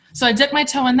 So I dipped my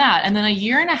toe in that, and then 1.5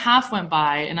 years went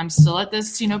by, and I'm still at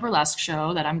this, burlesque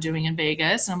show that I'm doing in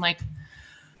Vegas, and I'm like,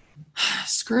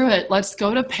 screw it, let's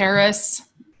go to Paris.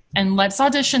 And let's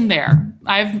audition there.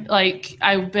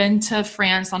 I've been to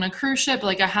France on a cruise ship. But,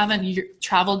 like, I haven't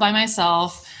traveled by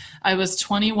myself. I was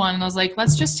 21 and I was like,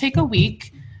 let's just take a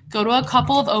week, go to a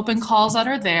couple of open calls that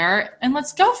are there and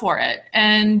let's go for it.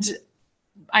 And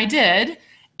I did.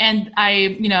 And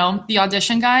the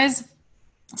audition guys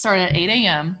started at 8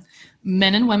 a.m.,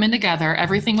 men and women together.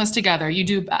 Everything was together. You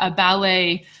do a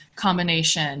ballet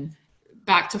combination,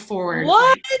 back to forward.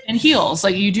 What? And heels.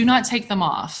 Like, you do not take them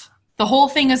off. The whole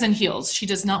thing is in heels. She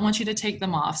does not want you to take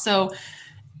them off. So,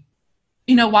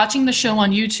 watching the show on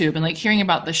YouTube and like hearing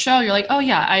about the show, you're like, oh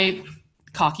yeah,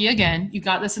 cocky again. You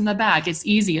got this in the bag. It's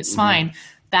easy. It's fine.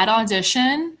 That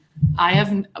audition, I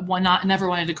have never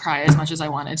wanted to cry as much as I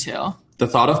wanted to. The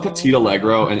thought of Petit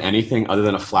Allegro and anything other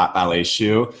than a flat ballet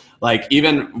shoe, like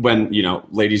even when, you know,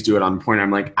 ladies do it on pointer, I'm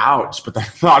like, ouch. But the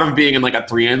thought of being in like a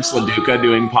 3-inch Laduca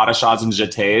doing pas de chats and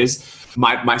jetés,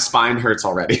 my spine hurts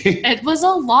already. It was a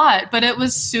lot, but it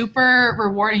was super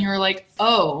rewarding. You were like,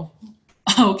 oh,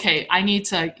 okay, I need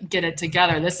to get it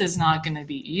together. This is not going to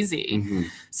be easy. Mm-hmm.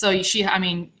 So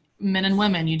men and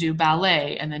women, you do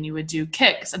ballet, and then you would do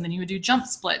kicks, and then you would do jump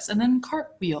splits, and then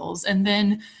cartwheels, and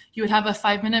then you would have a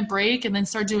 5-minute break, and then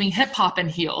start doing hip hop and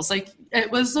heels. Like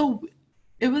it was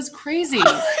crazy. Oh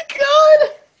my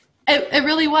God. It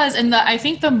really was. And I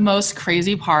think the most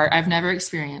crazy part, I've never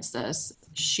experienced this.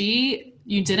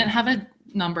 You didn't have a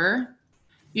number.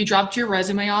 You dropped your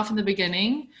resume off in the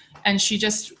beginning, and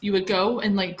you would go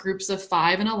in like groups of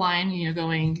 5 in a line, you know,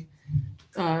 going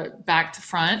back to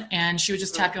front, and she would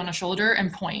just tap you on the shoulder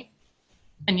and point,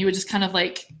 and you would just kind of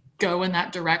like go in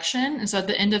that direction. And so at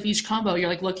the end of each combo, you're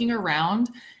like looking around,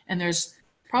 and there's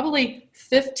probably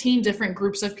 15 different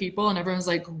groups of people, and everyone's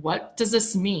like, what does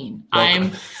this mean?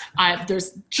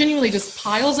 There's genuinely just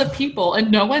piles of people,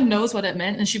 and no one knows what it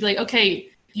meant. And she'd be like, okay,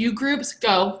 you groups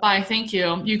go, bye, thank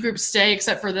you. You groups stay,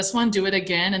 except for this one, do it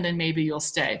again, and then maybe you'll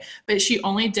stay. But she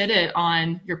only did it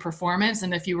on your performance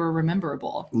and if you were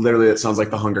rememberable. Literally, it sounds like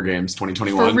the Hunger Games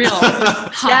 2021. For real.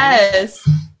 Yes.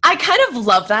 I kind of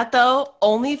love that, though,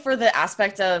 only for the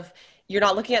aspect of you're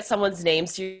not looking at someone's name,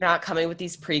 so you're not coming with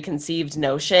these preconceived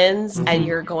notions, and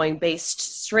you're going based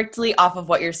strictly off of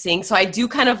what you're seeing. So I do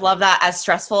kind of love that. As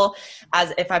stressful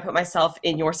as if I put myself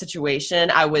in your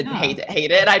situation, I would hate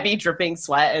it. I'd be dripping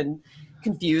sweat and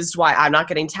confused why I'm not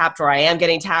getting tapped or I am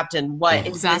getting tapped and what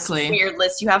is this weird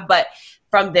list you have. But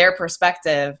from their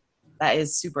perspective, that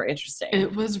is super interesting.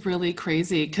 It was really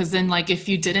crazy because then, like, if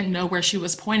you didn't know where she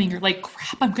was pointing, you're like,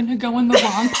 crap, I'm going to go in the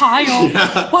wrong pile.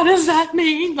 What does that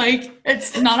mean? Like,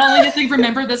 it's not only to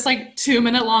remember this, like,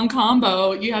 2-minute long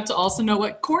combo, you have to also know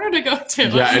what corner to go to.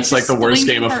 Yeah, it's like the worst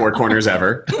game of 4 corners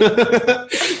ever.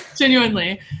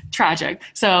 Genuinely tragic.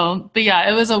 So, but yeah,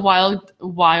 it was a wild,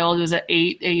 it was an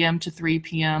 8 a.m. to 3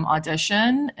 p.m.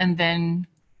 audition, and then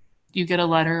you get a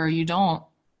letter or you don't.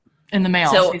 In the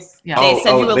mail. So they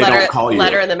send you a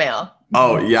letter in the mail.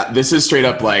 Oh yeah, this is straight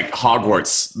up like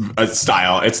Hogwarts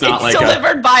style. It's not like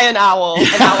delivered by an owl.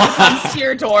 An owl comes to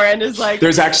your door and is like,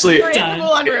 there's actually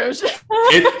Moulin Rouge.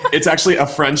 It's actually a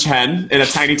French hen in a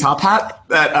tiny top hat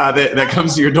that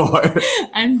comes to your door.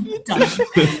 I'm done.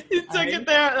 You took it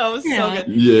there. That was so good.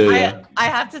 Yeah. I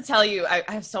have to tell you, I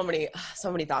have so many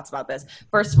thoughts about this.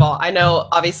 First of all, I know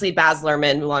obviously Baz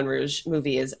Luhrmann Moulin Rouge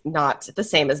movie is not the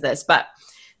same as this, but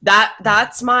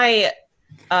that's my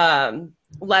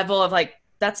level of like,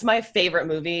 that's my favorite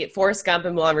movie. Forrest Gump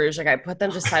and Moulin Rouge, like I put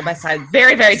them just side by side.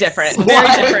 Very, very different. Very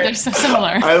different. They're so similar.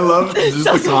 I love just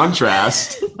the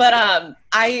contrast. But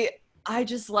I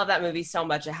just love that movie so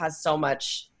much. It has so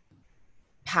much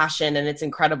passion and it's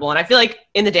incredible. And I feel like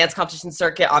in the dance competition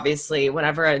circuit, obviously,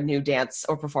 whenever a new dance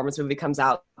or performance movie comes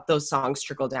out, those songs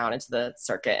trickle down into the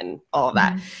circuit and all of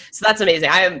that. So that's amazing.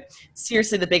 I am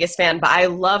seriously the biggest fan, but I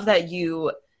love that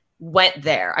you went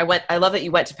there. I love that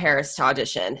you went to Paris to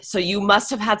audition. So you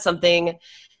must have had something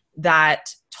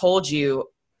that told you,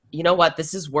 you know what,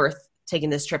 this is worth taking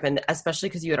this trip. And especially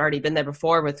because you had already been there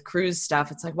before with cruise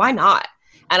stuff, it's like, why not?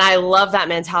 And I love that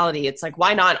mentality. It's like,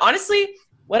 why not? Honestly,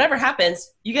 whatever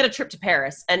happens, you get a trip to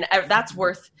Paris and that's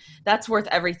worth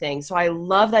everything. So I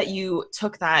love that you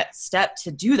took that step to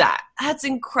do that. That's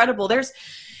incredible.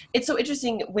 It's so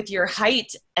interesting with your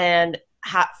height and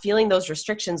feeling those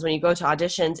restrictions when you go to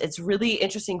auditions. It's really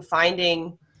interesting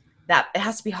finding that it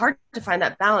has to be hard to find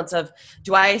that balance of,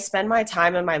 do I spend my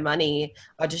time and my money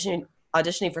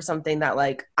auditioning for something that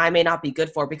like I may not be good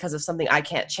for because of something I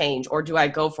can't change, or do I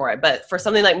go for it? But for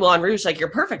something like Moulin Rouge, like you're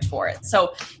perfect for it.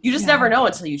 So you just never know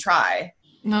until you try.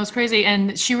 No, it's crazy.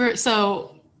 And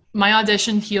my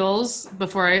audition heels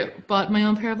before I bought my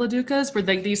own pair of Laducas were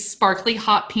like these sparkly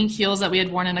hot pink heels that we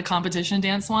had worn in a competition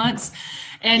dance once.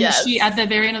 And she, at the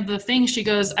very end of the thing, she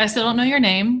goes, I still don't know your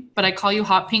name, but I call you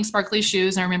hot pink sparkly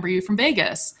shoes and I remember you from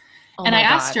Vegas. And I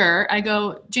asked her, I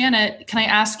go, Janet, can I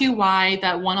ask you why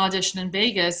that one audition in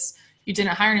Vegas, you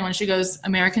didn't hire anyone? She goes,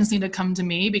 Americans need to come to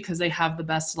me because they have the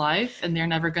best life and they're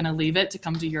never going to leave it to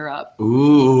come to Europe.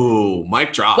 Ooh,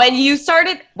 mic drop. When you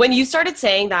started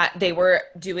saying that they were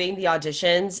doing the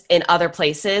auditions in other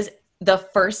places, the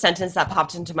first sentence that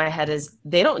popped into my head is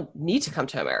they don't need to come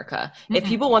to America. Mm-hmm. If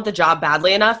people want the job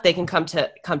badly enough, they can come to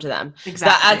them.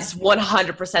 Exactly. That's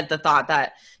 100% the thought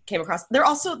that came across. They're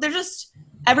just,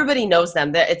 everybody knows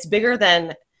them. It's bigger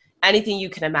than anything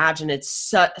you can imagine. It's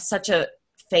such a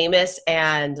famous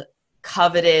and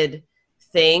coveted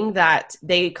thing that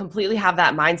they completely have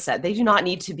that mindset. They do not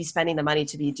need to be spending the money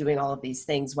to be doing all of these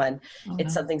things when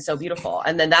it's something so beautiful.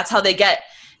 And then that's how they get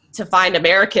to find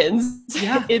Americans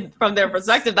from their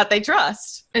perspective that they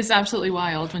trust. It's absolutely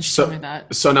wild when she told me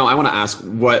that. So now I want to ask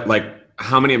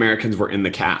how many Americans were in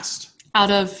the cast? Out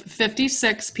of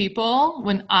 56 people,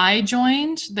 when I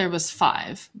joined, there was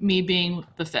 5, me being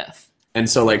the 5th. And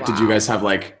so did you guys have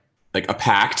like a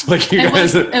pact? Like you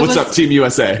guys, what's up, Team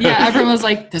USA? Yeah, everyone was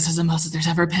like, this is the most that there's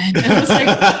ever been. It was like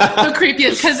the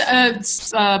creepiest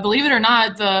because believe it or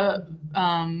not, the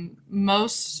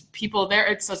most people there,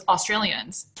 it's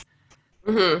Australians.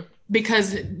 Mm-hmm.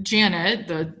 Because Janet,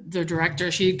 the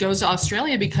director, she goes to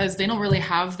Australia because they don't really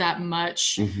have that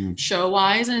much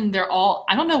show-wise, and they're all,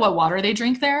 I don't know what water they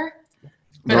drink there. But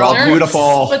they're all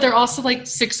beautiful. But they're also like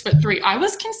 6'3". I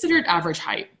was considered average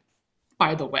height,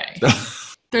 by the way.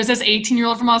 There's this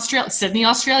 18-year-old from Australia, Sydney,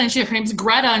 Australia, and her name's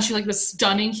Greta, and she's like this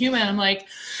stunning human. I'm like,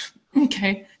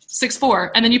 okay,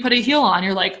 6'4". And then you put a heel on,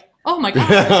 you're like, oh my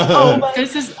God.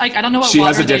 This is like, I don't know what she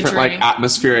water has a different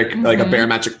atmospheric, like a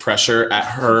barometric pressure at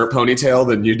her ponytail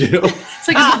than you do. It's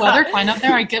like, is the weather fine up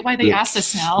there? I get why they asked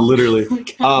us now. Literally.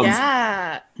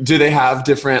 Yeah. Do they have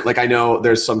different, I know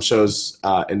there's some shows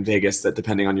in Vegas that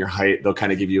depending on your height, they'll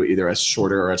kind of give you either a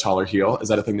shorter or a taller heel. Is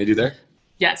that a thing they do there?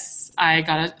 Yes, I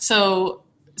got it. So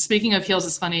speaking of heels,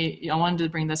 it's funny. I wanted to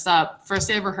bring this up. First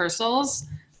day of rehearsals,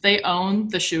 they own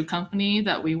the shoe company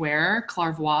that we wear,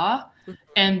 Clarvois,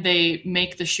 and they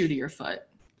make the shoe to your foot.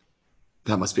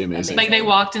 That must be amazing. Like they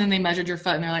walked in and they measured your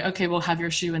foot and they're like, okay, we'll have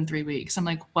your shoe in 3 weeks. I'm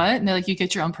like, what? And they're like, you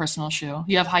get your own personal shoe.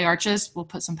 You have high arches, we'll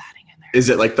put some padding in there. Is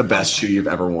it like the best shoe you've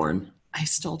ever worn? I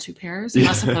stole 2 pairs. I'm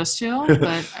not supposed to,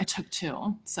 but I took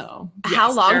 2. So yes,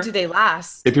 how long do they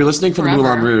last? If you're listening from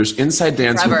Moulin Rouge, Inside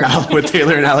Dance with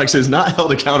Taylor and Alex is not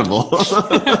held accountable.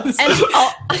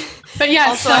 But yeah,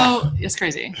 also, so it's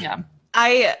crazy. Yeah.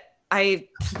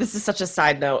 This is such a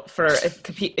side note for if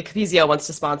Capizio wants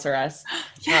to sponsor us.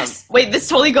 Yes. Wait, this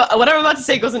totally what I'm about to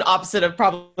say goes in opposite of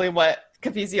probably what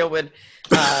Capizio would.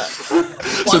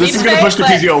 So this is going to push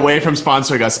Capizio away from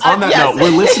sponsoring us. On that note,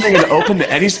 we're listening and open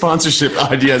to any sponsorship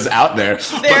ideas out there.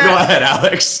 But go ahead,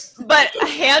 Alex. But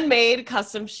handmade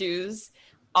custom shoes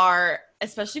are,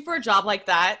 especially for a job like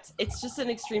that, it's just an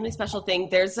extremely special thing.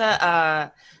 There's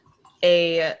a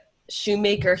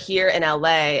shoemaker here in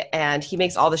LA, and he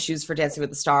makes all the shoes for Dancing with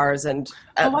the Stars and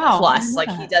Plus, like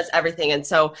he does everything. And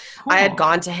so I had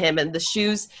gone to him, and the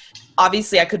shoes,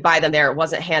 obviously I could buy them there. It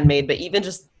wasn't handmade, but even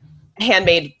just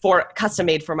custom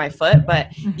made for my foot. But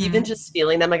even just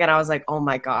feeling them again, I was like, oh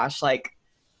my gosh, like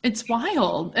it's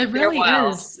wild. It really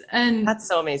is. And that's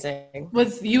so amazing.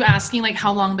 With you asking like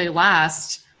how long they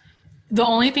last, the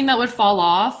only thing that would fall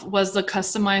off was the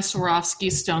customized Swarovski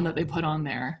stone that they put on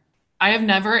there. I have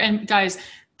never, and guys,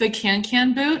 the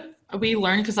can boot, we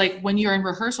learned because like when you're in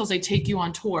rehearsals, they take you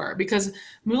on tour because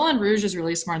Moulin Rouge is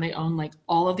really smart. And they own like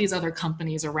all of these other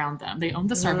companies around them. They own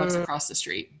the Starbucks across the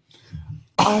street.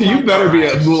 Oh you better be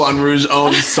a Moulin Rouge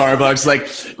owned Starbucks. like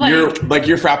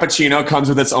your Frappuccino comes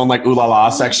with its own like ooh la la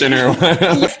section or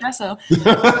espresso.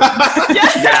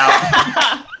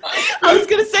 Yeah. I was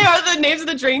gonna say, are the names of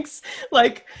the drinks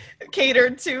like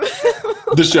catered to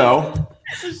the shoe?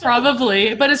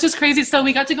 Probably, but it's just crazy. So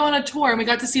we got to go on a tour and we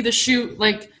got to see the shoe,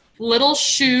 like little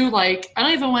shoe, like I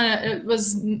don't even want to. It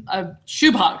was a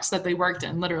shoebox that they worked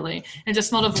in, literally, and it just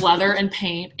smelled of leather and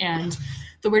paint and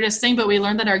the weirdest thing. But we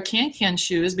learned that our can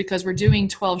shoes, because we're doing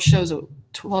 12 shows a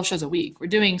week. We're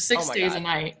doing 6 days a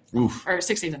night. Oof. Or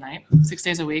 6 days a night, 6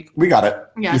 days a week. We got it.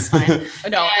 Yeah, it's fine.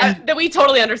 No, we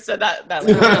totally understood that.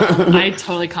 I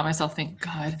totally caught myself, thank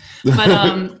God.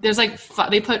 But there's like,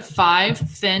 they put 5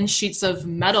 thin sheets of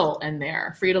metal in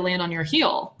there for you to land on your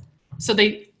heel. So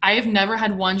I have never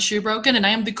had one shoe broken, and I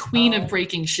am the queen of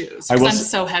breaking shoes because I'm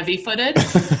so heavy-footed.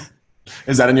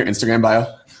 Is that in your Instagram bio?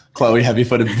 Chloe,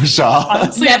 heavy-footed Vashaw.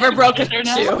 Honestly, never broken a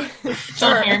shoe.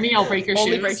 Don't hear me, I'll break your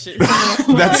Only shoes. break shoes.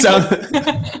 That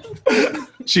sounds...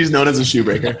 She's known as a shoe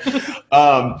breaker.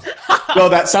 No,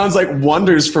 that sounds like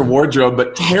wonders for wardrobe,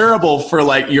 but terrible for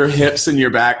like your hips and your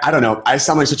back. I don't know. I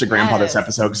sound like such a grandpa this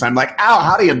episode because I'm like, ow,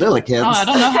 how do you do it, kids? Oh, I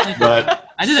don't know how to do it.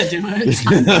 I didn't do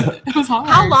it. It was hard.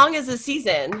 How long is the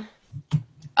season?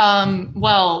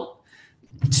 Well,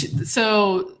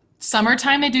 so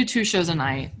summertime they do 2 shows a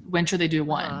night. Winter they do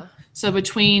 1. So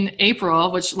between April,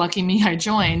 which lucky me I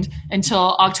joined,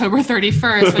 until October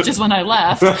 31st, which is when I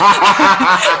left,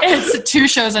 it's 2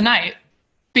 shows a night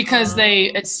because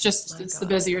it's the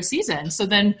busier season. So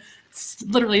then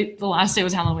literally the last day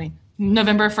was Halloween.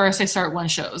 November 1st, they start 1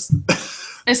 shows.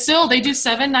 It's still, they do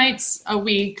 7 nights a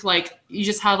week. Like you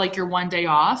just have like your 1 day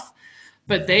off.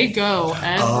 but they go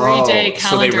every day calendar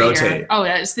so they rotate. year. Oh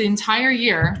yeah, it's the entire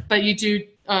year, but you do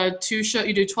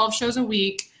you do 12 shows a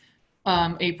week,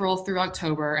 April through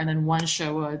October, and then one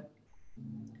show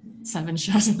 7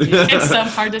 shows a week. It's so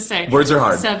hard to say. Words are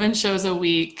hard. 7 shows a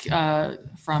week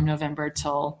from November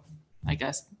till, I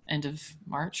guess, end of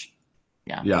March.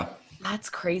 Yeah. That's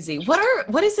crazy.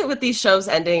 What is it with these shows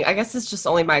ending? I guess it's just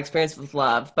only my experience with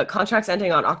Love, but contracts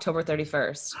ending on October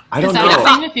 31st. I don't know. Is that a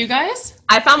thing with you guys?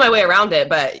 I found my way around it,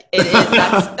 but it is.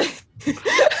 That's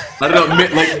I don't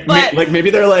know. Like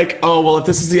maybe they're like, oh well, if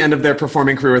this is the end of their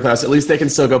performing career with us, at least they can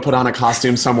still go put on a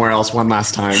costume somewhere else one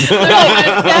last time.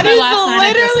 That is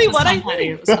literally what I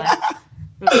think.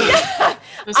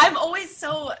 I'm always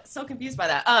so confused by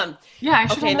that.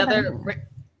 Okay,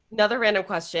 another random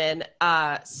question.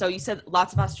 So you said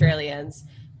lots of Australians.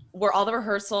 Were all the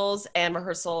rehearsals and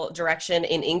rehearsal direction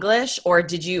in English, or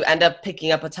did you end up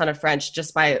picking up a ton of French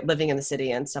just by living in the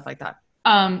city and stuff like that?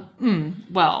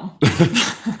 Well,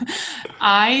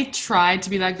 I tried to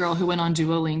be that girl who went on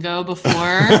Duolingo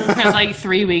before for like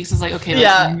 3 weeks. I was like, okay,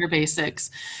 let's learn your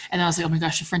basics. And I was like, oh my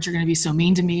gosh, the French are going to be so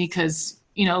mean to me because,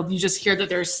 you know, you just hear that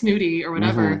they're snooty or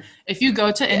whatever. Mm-hmm. If you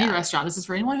go to any restaurant, this is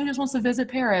for anyone who just wants to visit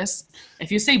Paris.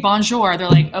 If you say bonjour, they're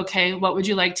like, okay, what would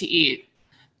you like to eat?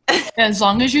 As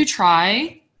long as you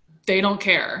try, they don't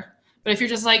care. But if you're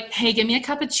just like, hey, give me a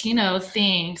cappuccino,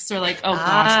 thanks. Or like, oh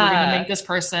gosh, we're going to make this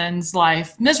person's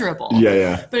life miserable.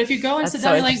 Yeah. But if you go and sit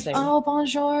down, you're like, oh,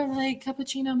 bonjour, like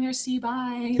cappuccino, merci,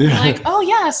 bye. They're like, oh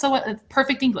yeah, so what?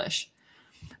 Perfect English.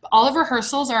 All of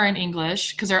rehearsals are in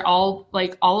English because they're all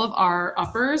of our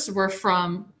uppers were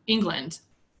from England,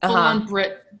 full on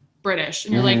British.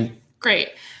 And you're like, great.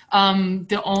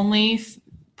 The only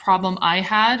problem I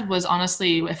had was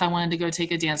honestly, if I wanted to go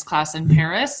take a dance class in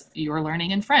Paris, you were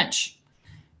learning in French.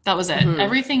 That was it. Mm-hmm.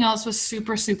 Everything else was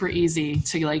super, super easy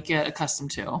to like get accustomed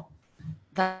to.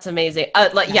 That's amazing.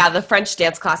 The French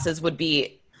dance classes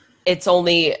it's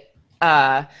only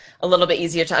a little bit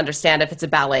easier to understand if it's a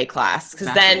ballet class,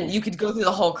 because then you could go through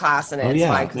the whole class and it's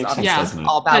fine because obviously it's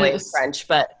all ballet is French,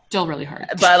 but still really hard.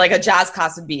 But like a jazz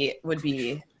class would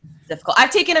be difficult.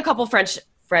 I've taken a couple French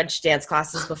dance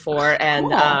classes before, and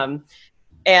cool.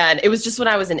 And it was just when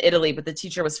I was in Italy, but the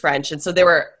teacher was French, and so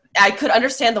I could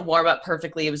understand the warm up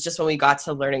perfectly. It was just when we got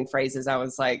to learning phrases, I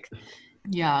was like,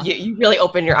 you really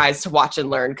open your eyes to watch and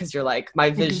learn, because you're like, my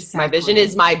vision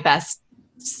is my best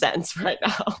sense right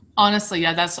now. Honestly,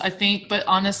 but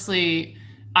honestly,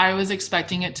 I was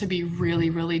expecting it to be really,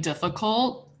 really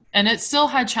difficult, and it still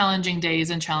had challenging days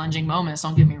and challenging moments,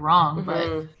 don't get me wrong,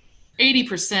 but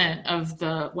 80% of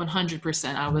the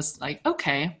 100%, I was like,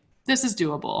 okay, this is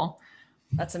doable.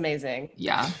 That's amazing.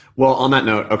 Yeah. Well, on that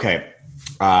note, okay.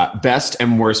 Best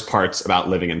and worst parts about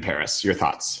living in Paris. Your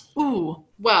thoughts? Ooh,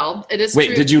 well, it is. Wait,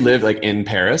 true. Did you live like in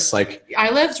Paris? Like I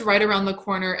lived right around the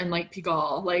corner in like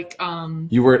Pigalle.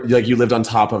 You lived on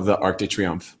top of the Arc de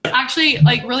Triomphe. Actually,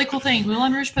 like really cool thing.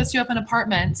 Moulin Rouge puts you up in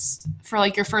apartments for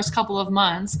like your first couple of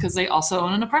months because they also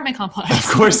own an apartment complex.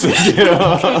 Of course they do.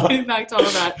 Going back to all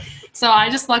of that. So I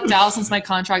just lucked out since my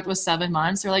contract was 7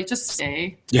 months. They're like, just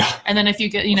stay. Yeah. And then if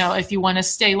you want to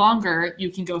stay longer, you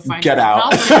can go find get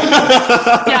out.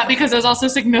 Yeah, because it was also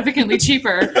significantly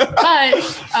cheaper.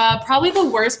 But probably the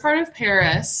worst part of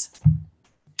Paris,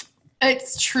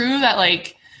 it's true that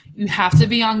like you have to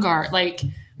be on guard. Like,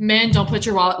 men, don't put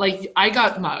your wallet. Like, I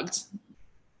got mugged.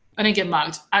 I didn't get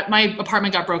mugged. My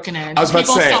apartment got broken in. I was about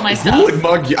to say, who would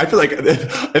mug you? I feel like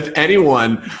if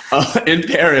anyone in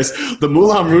Paris, the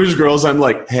Moulin Rouge girls, I'm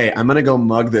like, hey, I'm going to go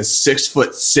mug this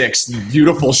 6'6"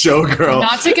 beautiful showgirl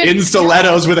in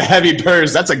stilettos with a heavy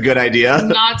purse. That's a good idea.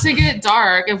 Not to get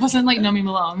dark. It wasn't like Nomi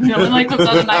Malone. No one like whipped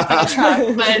out a knife on the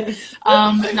truck.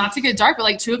 But not to get dark, but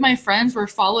like 2 of my friends were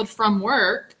followed from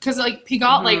work because like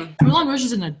Pigalle, like Moulin Rouge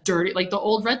is in a dirty, like the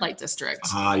old red light district.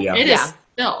 It is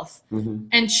filth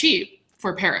and cheap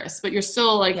for Paris, but you're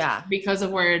still like, because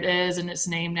of where it is and its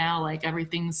name now, like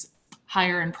everything's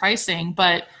higher in pricing.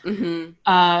 But in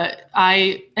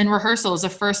rehearsals, the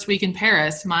first week in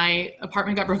Paris, my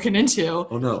apartment got broken into.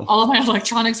 Oh no. All of my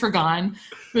electronics were gone.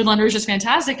 Moulin Rouge is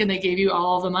fantastic, and they gave you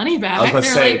all the money back. I was about to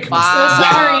say, like, wow. So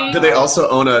sorry. Do they also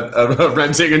own a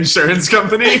renting insurance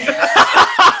company?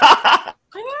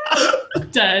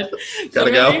 Dead.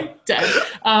 Gotta go. Dead.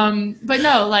 But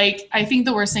no, like, I think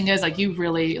the worst thing is like, you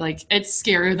really like, it's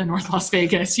scarier than North Las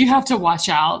Vegas. You have to watch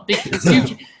out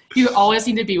because you always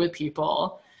need to be with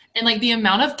people. And like the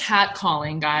amount of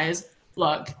catcalling, guys,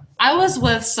 look, I was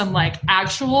with some like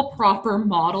actual proper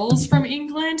models from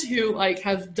England who like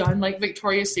have done like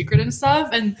Victoria's Secret and stuff.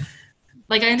 And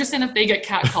like, I understand if they get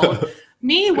catcalled,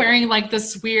 me wearing like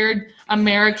this weird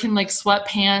American like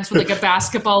sweatpants with like a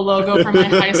basketball logo from my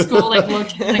high school, like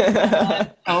looking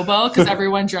like elbow because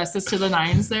everyone dresses to the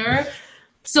nines there.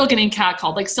 Still getting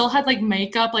catcalled, like still had like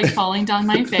makeup like falling down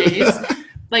my face.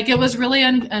 Like it was really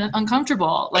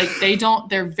uncomfortable. Like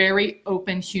they're very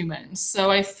open humans.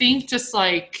 So I think just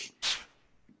like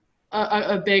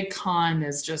a big con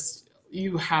is just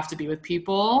you have to be with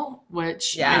people,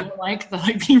 which I don't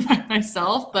like being by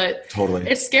myself, but totally,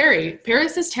 it's scary.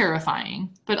 Paris is terrifying,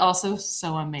 but also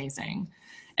so amazing.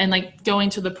 And like going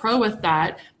to the pro with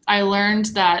that, I learned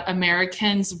that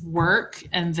Americans work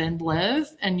and then live,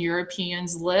 and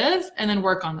Europeans live and then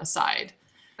work on the side.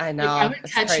 I know. Like I would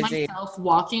catch myself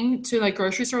walking to like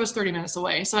grocery store was 30 minutes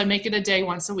away. So I'd make it a day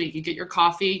once a week. You get your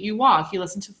coffee, you walk, you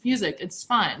listen to music. It's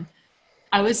fun.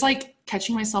 I was like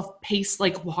catching myself pace,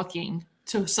 like walking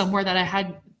to somewhere that I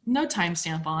had no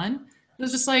timestamp on. It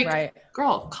was just like,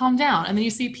 girl, calm down. And then you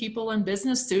see people in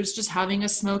business suits just having a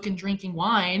smoke and drinking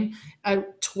wine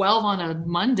at 12 on a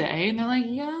Monday. And they're like,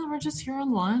 yeah, we're just here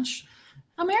on lunch.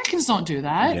 Americans don't do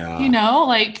that. You know,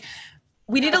 like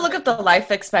we need to look at the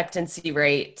life expectancy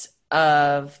rate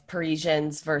of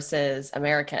Parisians versus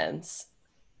Americans,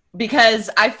 because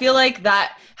I feel like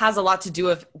that has a lot to do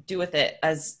with it,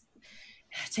 as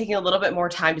taking a little bit more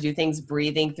time to do things,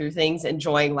 breathing through things,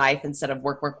 enjoying life instead of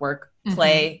work,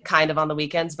 play kind of on the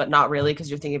weekends, but not really because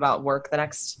you're thinking about work the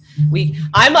next week.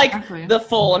 I'm like the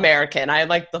full American. I'm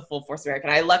like the full force American.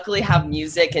 I luckily have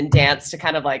music and dance to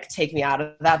kind of like take me out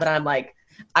of that, but I'm like,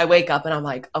 I wake up and I'm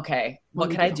like, okay,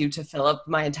 what can I do to fill up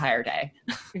my entire day?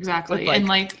 Exactly. And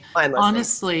like,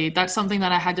 honestly, that's something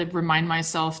that I had to remind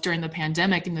myself during the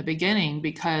pandemic in the beginning,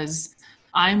 because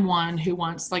I'm one who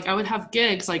wants, like, I would have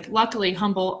gigs, like, luckily,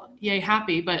 humble, yay,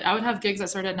 happy, but I would have gigs that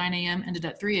started at 9 a.m., ended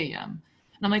at 3 a.m.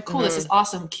 And I'm like, cool, this is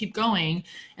awesome, keep going.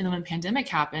 And then when pandemic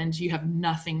happened, you have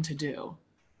nothing to do,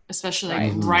 especially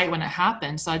like right when it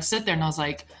happened. So I'd sit there and I was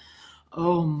like,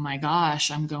 oh my gosh,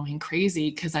 I'm going crazy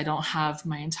because I don't have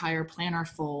my entire planner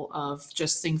full of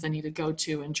just things I need to go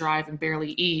to and drive and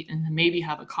barely eat and then maybe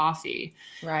have a coffee.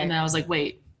 And then I was like,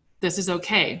 wait, this is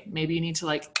okay. Maybe you need to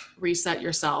like reset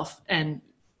yourself and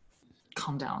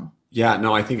calm down. Yeah,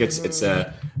 no, I think it's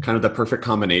a kind of the perfect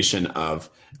combination of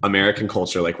American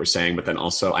culture, like we're saying, but then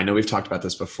also, I know we've talked about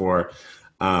this before,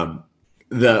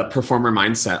 the performer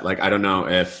mindset. Like, I don't know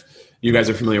if you guys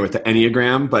are familiar with the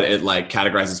Enneagram, but it like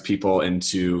categorizes people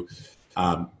into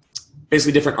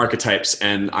basically different archetypes.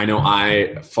 And I know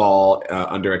I fall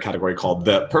under a category called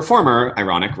the performer,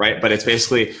 ironic, right? But it's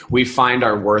basically, we find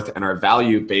our worth and our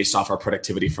value based off our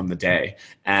productivity from the day.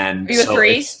 And are you a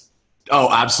 3? Oh,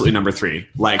 absolutely. Number 3.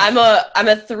 Like I'm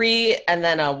a 3 and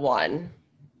then a 1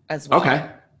 as well. Okay.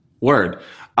 Word.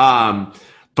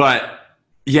 But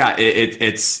yeah,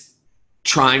 it's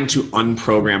trying to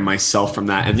unprogram myself from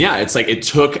that. And yeah, it's like, it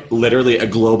took literally a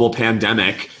global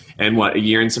pandemic and a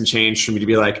year and some change for me to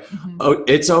be like, oh,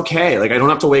 it's okay. Like, I don't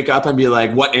have to wake up and be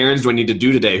like, what errands do I need to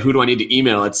do today? Who do I need to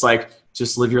email? It's like,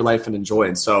 just live your life and enjoy.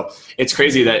 And so it's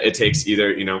crazy that it takes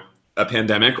either, a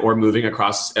pandemic or moving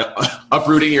across,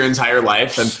 uprooting your entire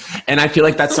life. And I feel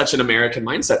like that's such an American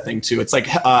mindset thing too. It's like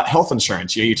health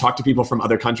insurance. You talk to people from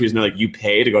other countries and they're like, you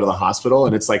pay to go to the hospital.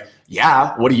 And it's like,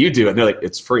 yeah, what do you do? And they're like,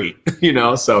 it's free,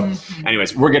 So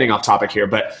anyways, we're getting off topic here,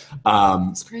 but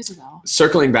it's crazy though.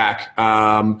 Circling back,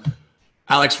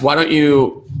 Alex, why don't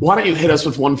you hit us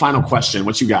with one final question?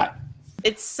 What you got?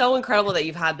 It's so incredible that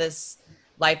you've had this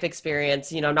life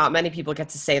experience. Not many people get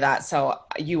to say that. So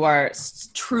you are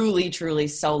truly, truly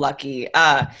so lucky.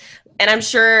 And I'm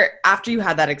sure after you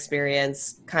had that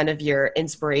experience, kind of your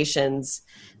inspirations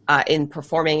in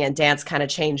performing and dance kind of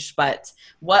changed. But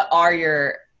what are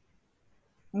your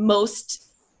most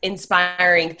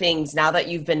inspiring things now that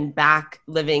you've been back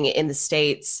living in the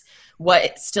States?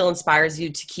 What still inspires you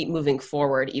to keep moving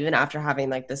forward, even after having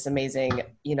like this amazing,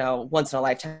 once in a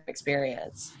lifetime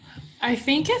experience? I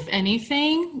think if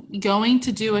anything, going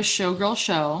to do a showgirl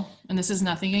show, and this is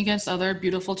nothing against other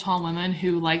beautiful tall women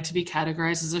who like to be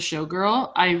categorized as a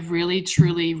showgirl, I really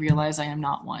truly realize I am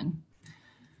not one.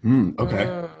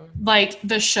 Okay. Like,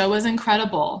 the show is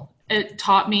incredible. It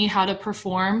taught me how to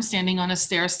perform standing on a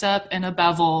stair step and a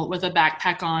bevel with a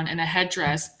backpack on and a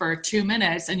headdress for 2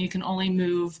 minutes, and you can only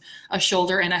move a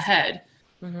shoulder and a head.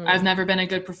 I've never been a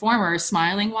good performer,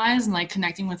 smiling wise and like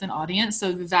connecting with an audience.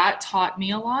 So that taught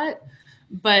me a lot,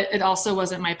 but it also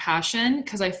wasn't my passion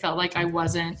because I felt like I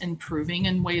wasn't improving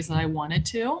in ways that I wanted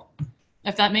to,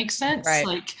 if that makes sense. Right.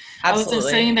 Like, Absolutely. I wasn't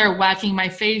sitting there whacking my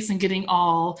face and getting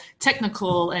all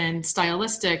technical and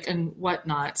stylistic and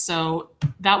whatnot. So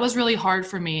that was really hard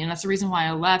for me. And that's the reason why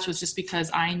I left, was just because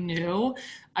I knew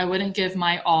I wouldn't give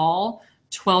my all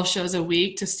 12 shows a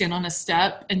week to stand on a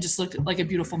step and just look like a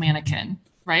beautiful mannequin,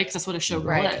 right? Because that's what a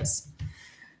showgirl is.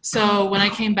 So when I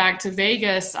came back to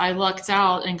Vegas, I lucked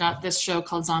out and got this show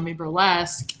called Zombie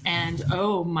Burlesque. And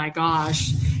oh my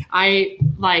gosh, I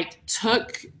like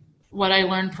took what I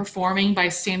learned performing by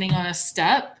standing on a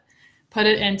step, put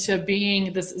it into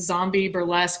being this zombie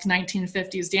burlesque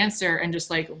 1950s dancer, and just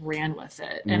like ran with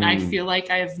it. And I feel like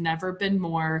I have never been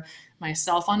more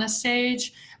myself on a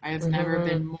stage. I have never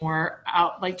been more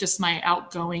out, like just my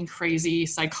outgoing, crazy,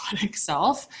 psychotic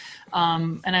self.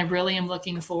 And I really am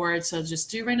looking forward to just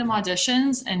do random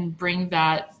auditions and bring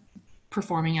that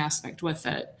performing aspect with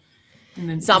it. And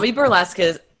then Zombie Burlesque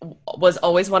was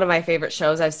always one of my favorite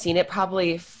shows. I've seen it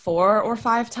probably 4 or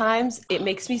 5 times. It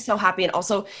makes me so happy. And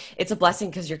also it's a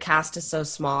blessing because your cast is so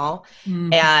small.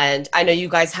 And I know you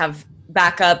guys have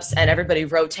backups and everybody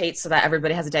rotates so that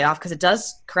everybody has a day off, because it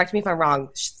does, correct me if I'm wrong,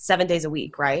 7 days a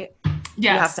week, right? Yes. You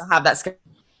have to have that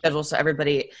schedule so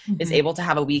everybody is able to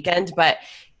have a weekend. But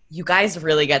you guys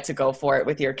really get to go for it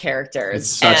with your characters. It's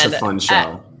such a fun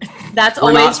show. That's We're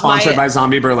always not sponsored by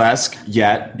Zombie Burlesque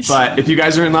yet, but if you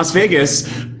guys are in Las Vegas,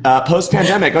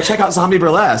 post-pandemic, go check out Zombie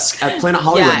Burlesque at Planet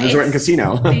Hollywood Resort and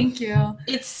Casino. Thank you.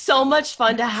 It's so much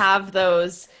fun to have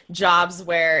those jobs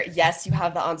where, yes, you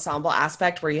have the ensemble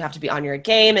aspect where you have to be on your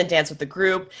game and dance with the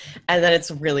group. And then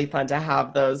it's really fun to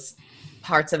have those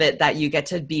parts of it that you get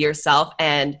to be yourself.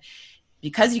 And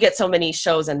because you get so many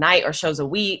shows a night or shows a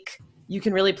week, you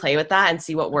can really play with that and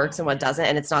see what works and what doesn't.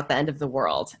 And it's not the end of the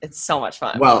world. It's so much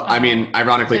fun. Well, I mean,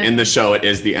 ironically, in the show, it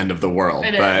is the end of the world.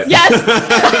 But yes.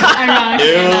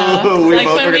 Ironically, we like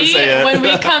both were going to say it. When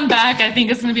we come back, I think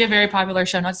it's going to be a very popular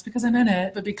show, not just because I'm in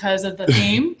it, but because of the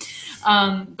theme.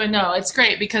 But no, it's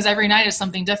great because every night is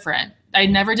something different. I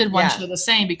never did one show the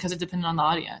same because it depended on the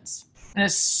audience. And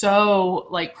it's so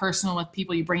like personal with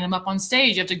people. You bring them up on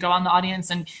stage, you have to go on the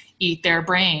audience and eat their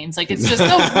brains. Like it's just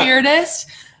the weirdest.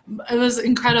 It was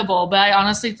incredible. But I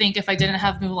honestly think if I didn't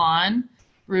have Moulin,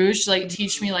 Rouge, like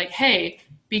teach me like, hey,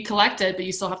 be collected, but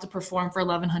you still have to perform for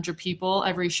 1,100 people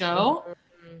every show.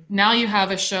 Now you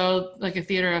have a show, like a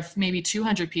theater of maybe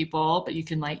 200 people, but you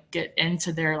can like get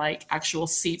into their like actual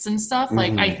seats and stuff.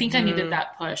 Like I think I needed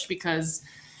that push because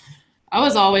I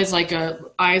was always like a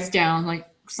eyes down, like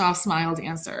soft smile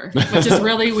dancer, which is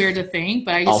really weird to think,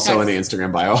 but I just also in the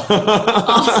Instagram bio.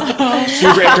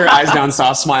 She break her eyes down,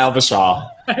 soft smile, Vashaw.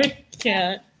 I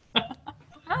can't. I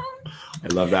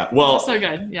love that. Well, so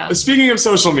good. Yeah. Speaking of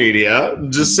social media,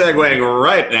 just segueing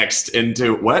right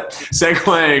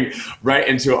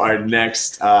into our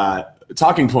next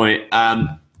talking point.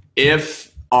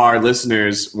 If our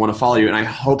listeners want to follow you, and I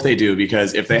hope they do,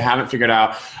 because if they haven't figured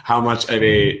out how much of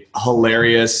a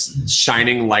hilarious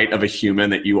shining light of a human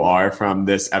that you are from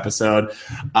this episode,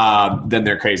 then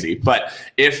they're crazy. But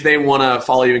if they want to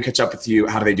follow you and catch up with you,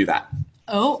 how do they do that?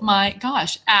 Oh my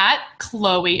gosh. At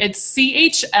Chloe. It's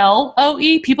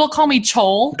CHLOE. People call me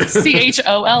Chol.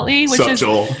 CHOLE, which is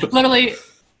literally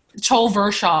Chol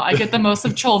Vershaw. I get the most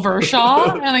of Chol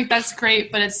Vershaw. And like, that's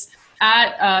great. But it's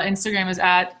at Instagram is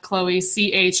at Chloe,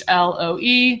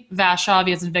 CHLOE, Vashaw,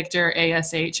 V as in Victor,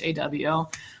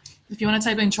 ASHAW. If you want to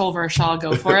type in Chol Vershaw,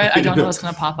 go for it. I don't know what's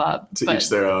going to pop up. To each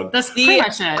their own. That's pretty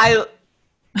much it.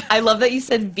 I love that you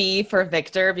said V for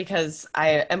Victor because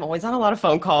I am always on a lot of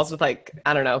phone calls with like,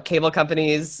 I don't know, cable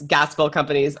companies, gas bill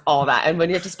companies, all that. And when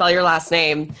you have to spell your last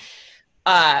name,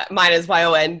 mine is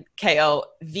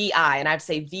YONKOVI, and I have to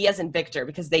say V as in Victor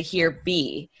because they hear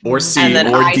B. Or C,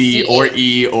 or D, or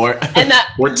E, or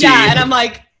or T. Yeah, and I'm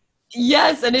like,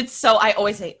 yes, and it's so, I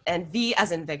always say, and V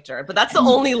as in Victor, but that's the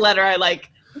only letter I like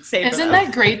say. Isn't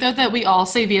that great though that we all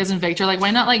say V as in Victor? Like,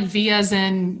 why not like V as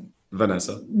in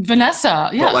Vanessa,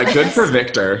 yeah. But like, good for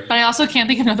Victor. But I also can't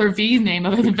think of another V name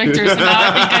other than Victor, so now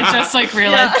I think I just like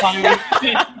realized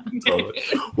Totally.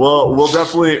 Well,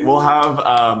 we'll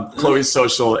have Chloe's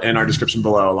social in our description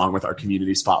below, along with our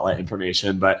community spotlight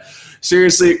information. But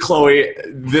seriously, Chloe,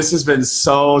 this has been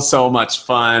so much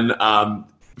fun.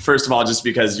 First of all, just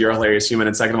because you're a hilarious human,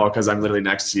 and second of all, because I'm literally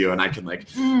next to you and I can like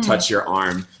touch your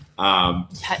arm.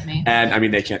 Pet me. And I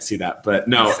mean, they can't see that, but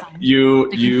no,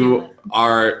 you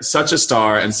are such a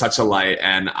star and such a light.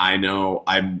 And I know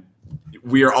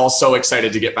we are all so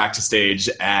excited to get back to stage,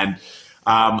 and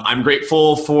I'm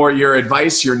grateful for your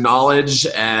advice, your knowledge,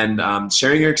 and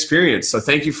sharing your experience. So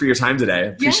thank you for your time today. I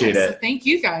appreciate it. Thank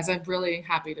you guys. I'm really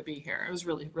happy to be here. It was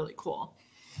really, really cool.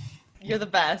 You're the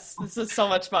best. This was so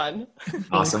much fun.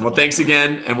 Awesome. Well, thanks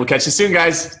again, and we'll catch you soon,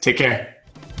 guys. Take care.